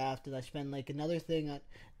Minecraft, and I spend, like, another thing on,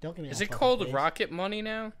 don't give me that. Is it fucking called face. Rocket Money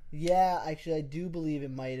now? Yeah, actually, I do believe it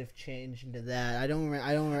might have changed into that. I don't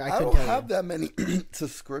I don't have that many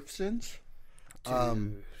subscriptions.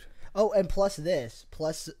 Oh, and plus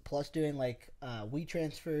doing like we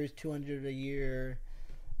transfers $200 a year.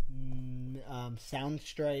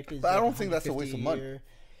 Soundstripe is. But I like don't think that's a waste of money.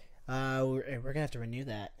 We're gonna have to renew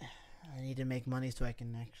that. I need to make money so I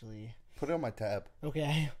can actually Put it on my tab.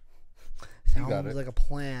 Okay. You got Sounds it. like a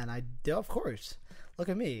plan. I do, of course. Look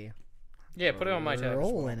at me. Yeah, put it on my tab.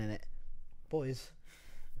 Rolling in it, boys.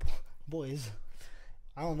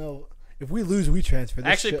 I don't know if we lose. We transfer.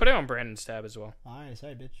 This Actually, put it on Brandon's tab as well. All right,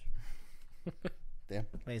 sorry, bitch. Damn.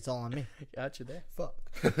 Wait, it's all on me. Got you there. Fuck.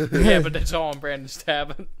 Yeah, but it's all on Brandon's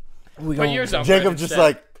tab. We Put going- yours on Jacob Brandon's just tab.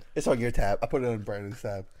 like, it's on your tab. I put it on Brandon's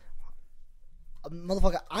tab.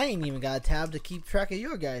 Motherfucker, I ain't even got a tab to keep track of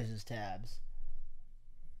your guys' tabs.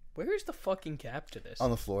 Where's the fucking cap to this? On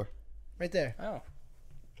the floor. Right there. Oh.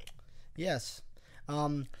 Yes.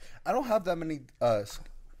 I don't have that many, like,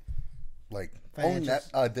 only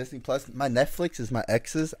Financials. Disney Plus. My Netflix is my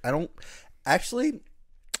ex's. I don't, actually,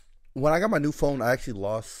 when I got my new phone, I actually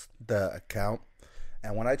lost the account.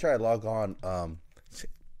 And when I try to log on,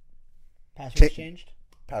 Password changed?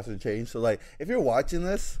 password changed. So, like, if you're watching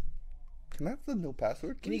this, can I have the new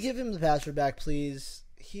password, Can you please? give him the password back, please?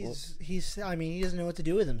 I mean, he doesn't know what to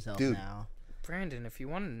do with himself Dude. now. Brandon, if you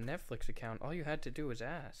wanted a Netflix account, all you had to do was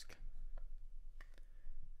ask.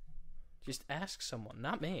 Just ask someone,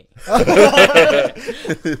 not me. But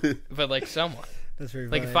like someone. That's very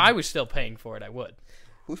Like if I was still paying for it, I would.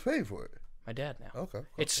 Who's paying for it? My dad now. Okay.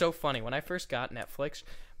 It's so funny. When I first got Netflix,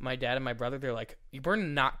 my dad and my brother, they're like, we're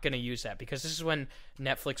not going to use that because this is when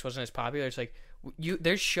Netflix wasn't as popular. It's like,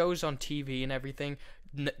 there's shows on TV and everything.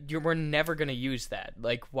 We're never going to use that.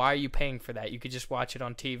 Like, why are you paying for that? You could just watch it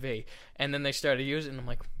on TV. And then they started using it, and I'm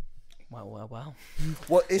like, well.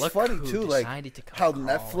 Well, it's Look funny, who too, like, decided to come how crawling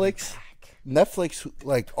Netflix back.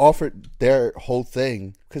 like offered their whole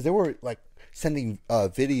thing because they were like sending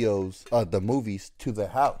videos, the movies to their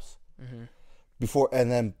house before,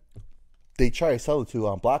 and then they try to sell it to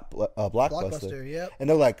Blockbuster. Blockbuster, yep. And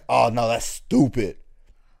they're like, "Oh no, that's stupid."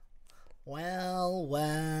 Well.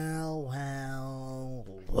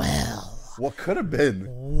 What could have been?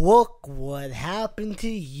 Look what happened to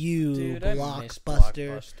you, Dude, I miss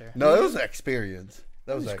Blockbuster. Blockbuster. No, it was an experience.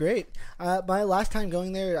 That It was like, great. My last time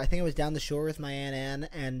going there, I think I was down the shore with my Aunt Ann,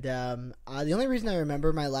 and the only reason I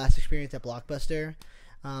remember my last experience at Blockbuster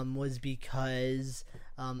was because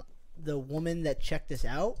the woman that checked us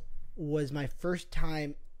out was my first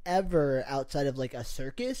time ever outside of like a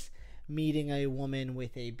circus meeting a woman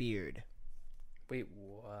with a beard. Wait,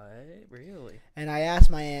 what? Really? And I asked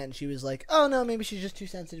my aunt, and she was like, "Oh no, maybe she's just too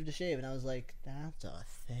sensitive to shave." And I was like, "That's a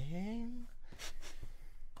thing."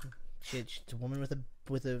 She's a woman with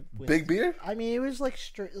big beard. I mean, it was like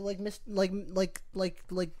straight, like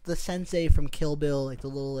the sensei from Kill Bill, like the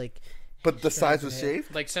little like. But the size was hair.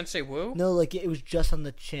 shaved. Like Sensei Wu? No, like it was just on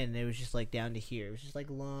the chin. It was just like down to here. It was just like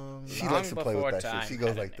long. She Long likes to play with before that time shit. She goes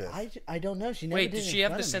had like it. this. I don't know. She never Wait, did did it she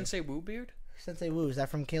in have the front of me. Sensei Wu beard? Sensei Wu? Is that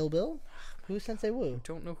from Kill Bill? Who's Sensei Wu?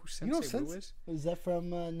 Don't know who You know Sensei Wu is? Is that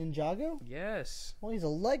from Ninjago? Yes. Well, he's a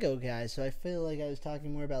Lego guy, so I feel like I was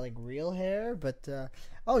talking more about like real hair, but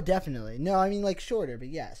oh, definitely. No, I mean like shorter, but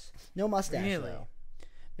yes, no mustache Really? though.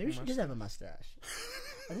 Maybe No she did have a mustache.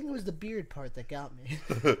 I think it was the beard part that got me.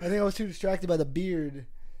 I think I was too distracted by the beard.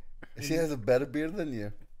 She has a better beard than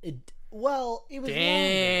you. It was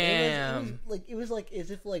Damn. longer. It was like as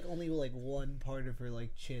if like only like one part of her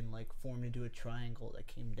like chin like formed into a triangle that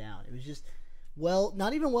came down. It was just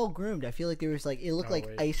not even well groomed. I feel like there was like it looked Oh, like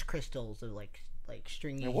wait. ice crystals or like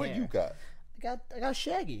stringy And what hair. you got? I got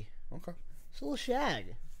shaggy. Okay. It's a little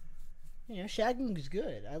shag. You know, shagging is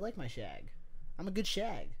good. I like my shag. I'm a good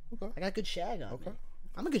shag. Okay. I got good shag on Okay. me.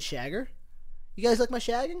 I'm a good shagger. You guys like my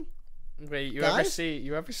shagging? Wait, you Guys?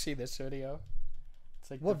 ever see this video?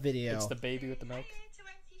 It's like What video? It's the baby with the milk.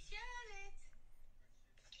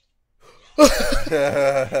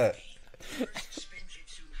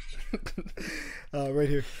 Right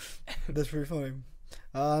here. That's pretty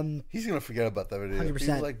funny. He's gonna forget about that video. 100%.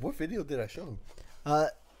 He's like, "What video did I show him?" Oh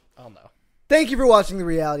no. Thank you for watching the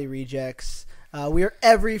Reality Rejects. We are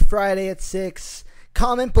every Friday at 6.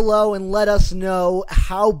 Comment below and let us know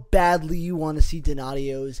how badly you want to see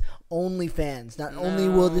Donadio's OnlyFans. Not only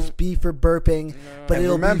will this be for burping, but And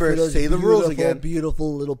it'll remember, be for those say the rules again.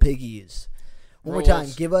 beautiful little piggies. One more time,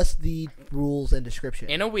 give us the rules and description.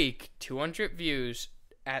 In a week, 200 views,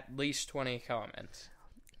 at least 20 comments.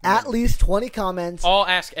 At least 20 comments. All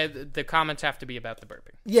ask. The comments have to be about the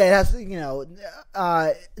burping. Yeah, it has to,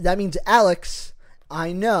 that means Alex,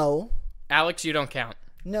 I know. Alex, you don't count.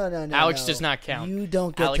 No. Alex does not count. You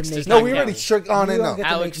don't get Alex to make. does not No, we already shook on You it. don't No. get to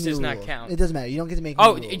Alex make does new not rules. count. It doesn't matter. You don't get to make.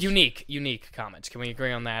 Oh, new rules. unique comments. Can we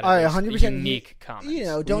agree on that? All right, At least? 100%. Unique comments.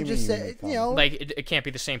 Don't do you just mean say. unique Like it can't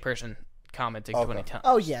be the same person commenting 20 times.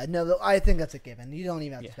 Oh yeah, no. I think that's a given. You don't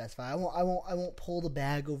even have to specify. I won't pull the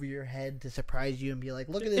bag over your head to surprise you and be like,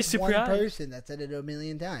 look at this one person that said it a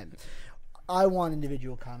million times. I want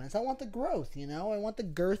individual comments. I want the growth, I want the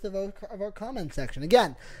girth of our comment section.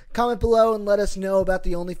 Again, comment below and let us know about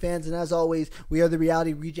the OnlyFans. And as always, we are the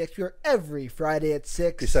Reality Rejects. We are every Friday at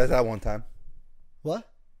 6. He says that one time. What?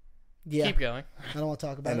 Yeah. Keep going. I don't want to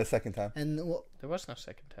talk about And it. the second time. And There was no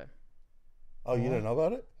second time. Oh, you didn't know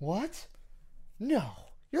about it? what? No.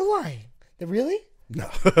 You're lying. Really? No.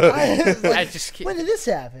 I just keep... When did this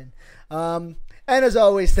happen? And as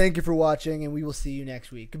always, thank you for watching, and we will see you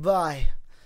next week. Goodbye.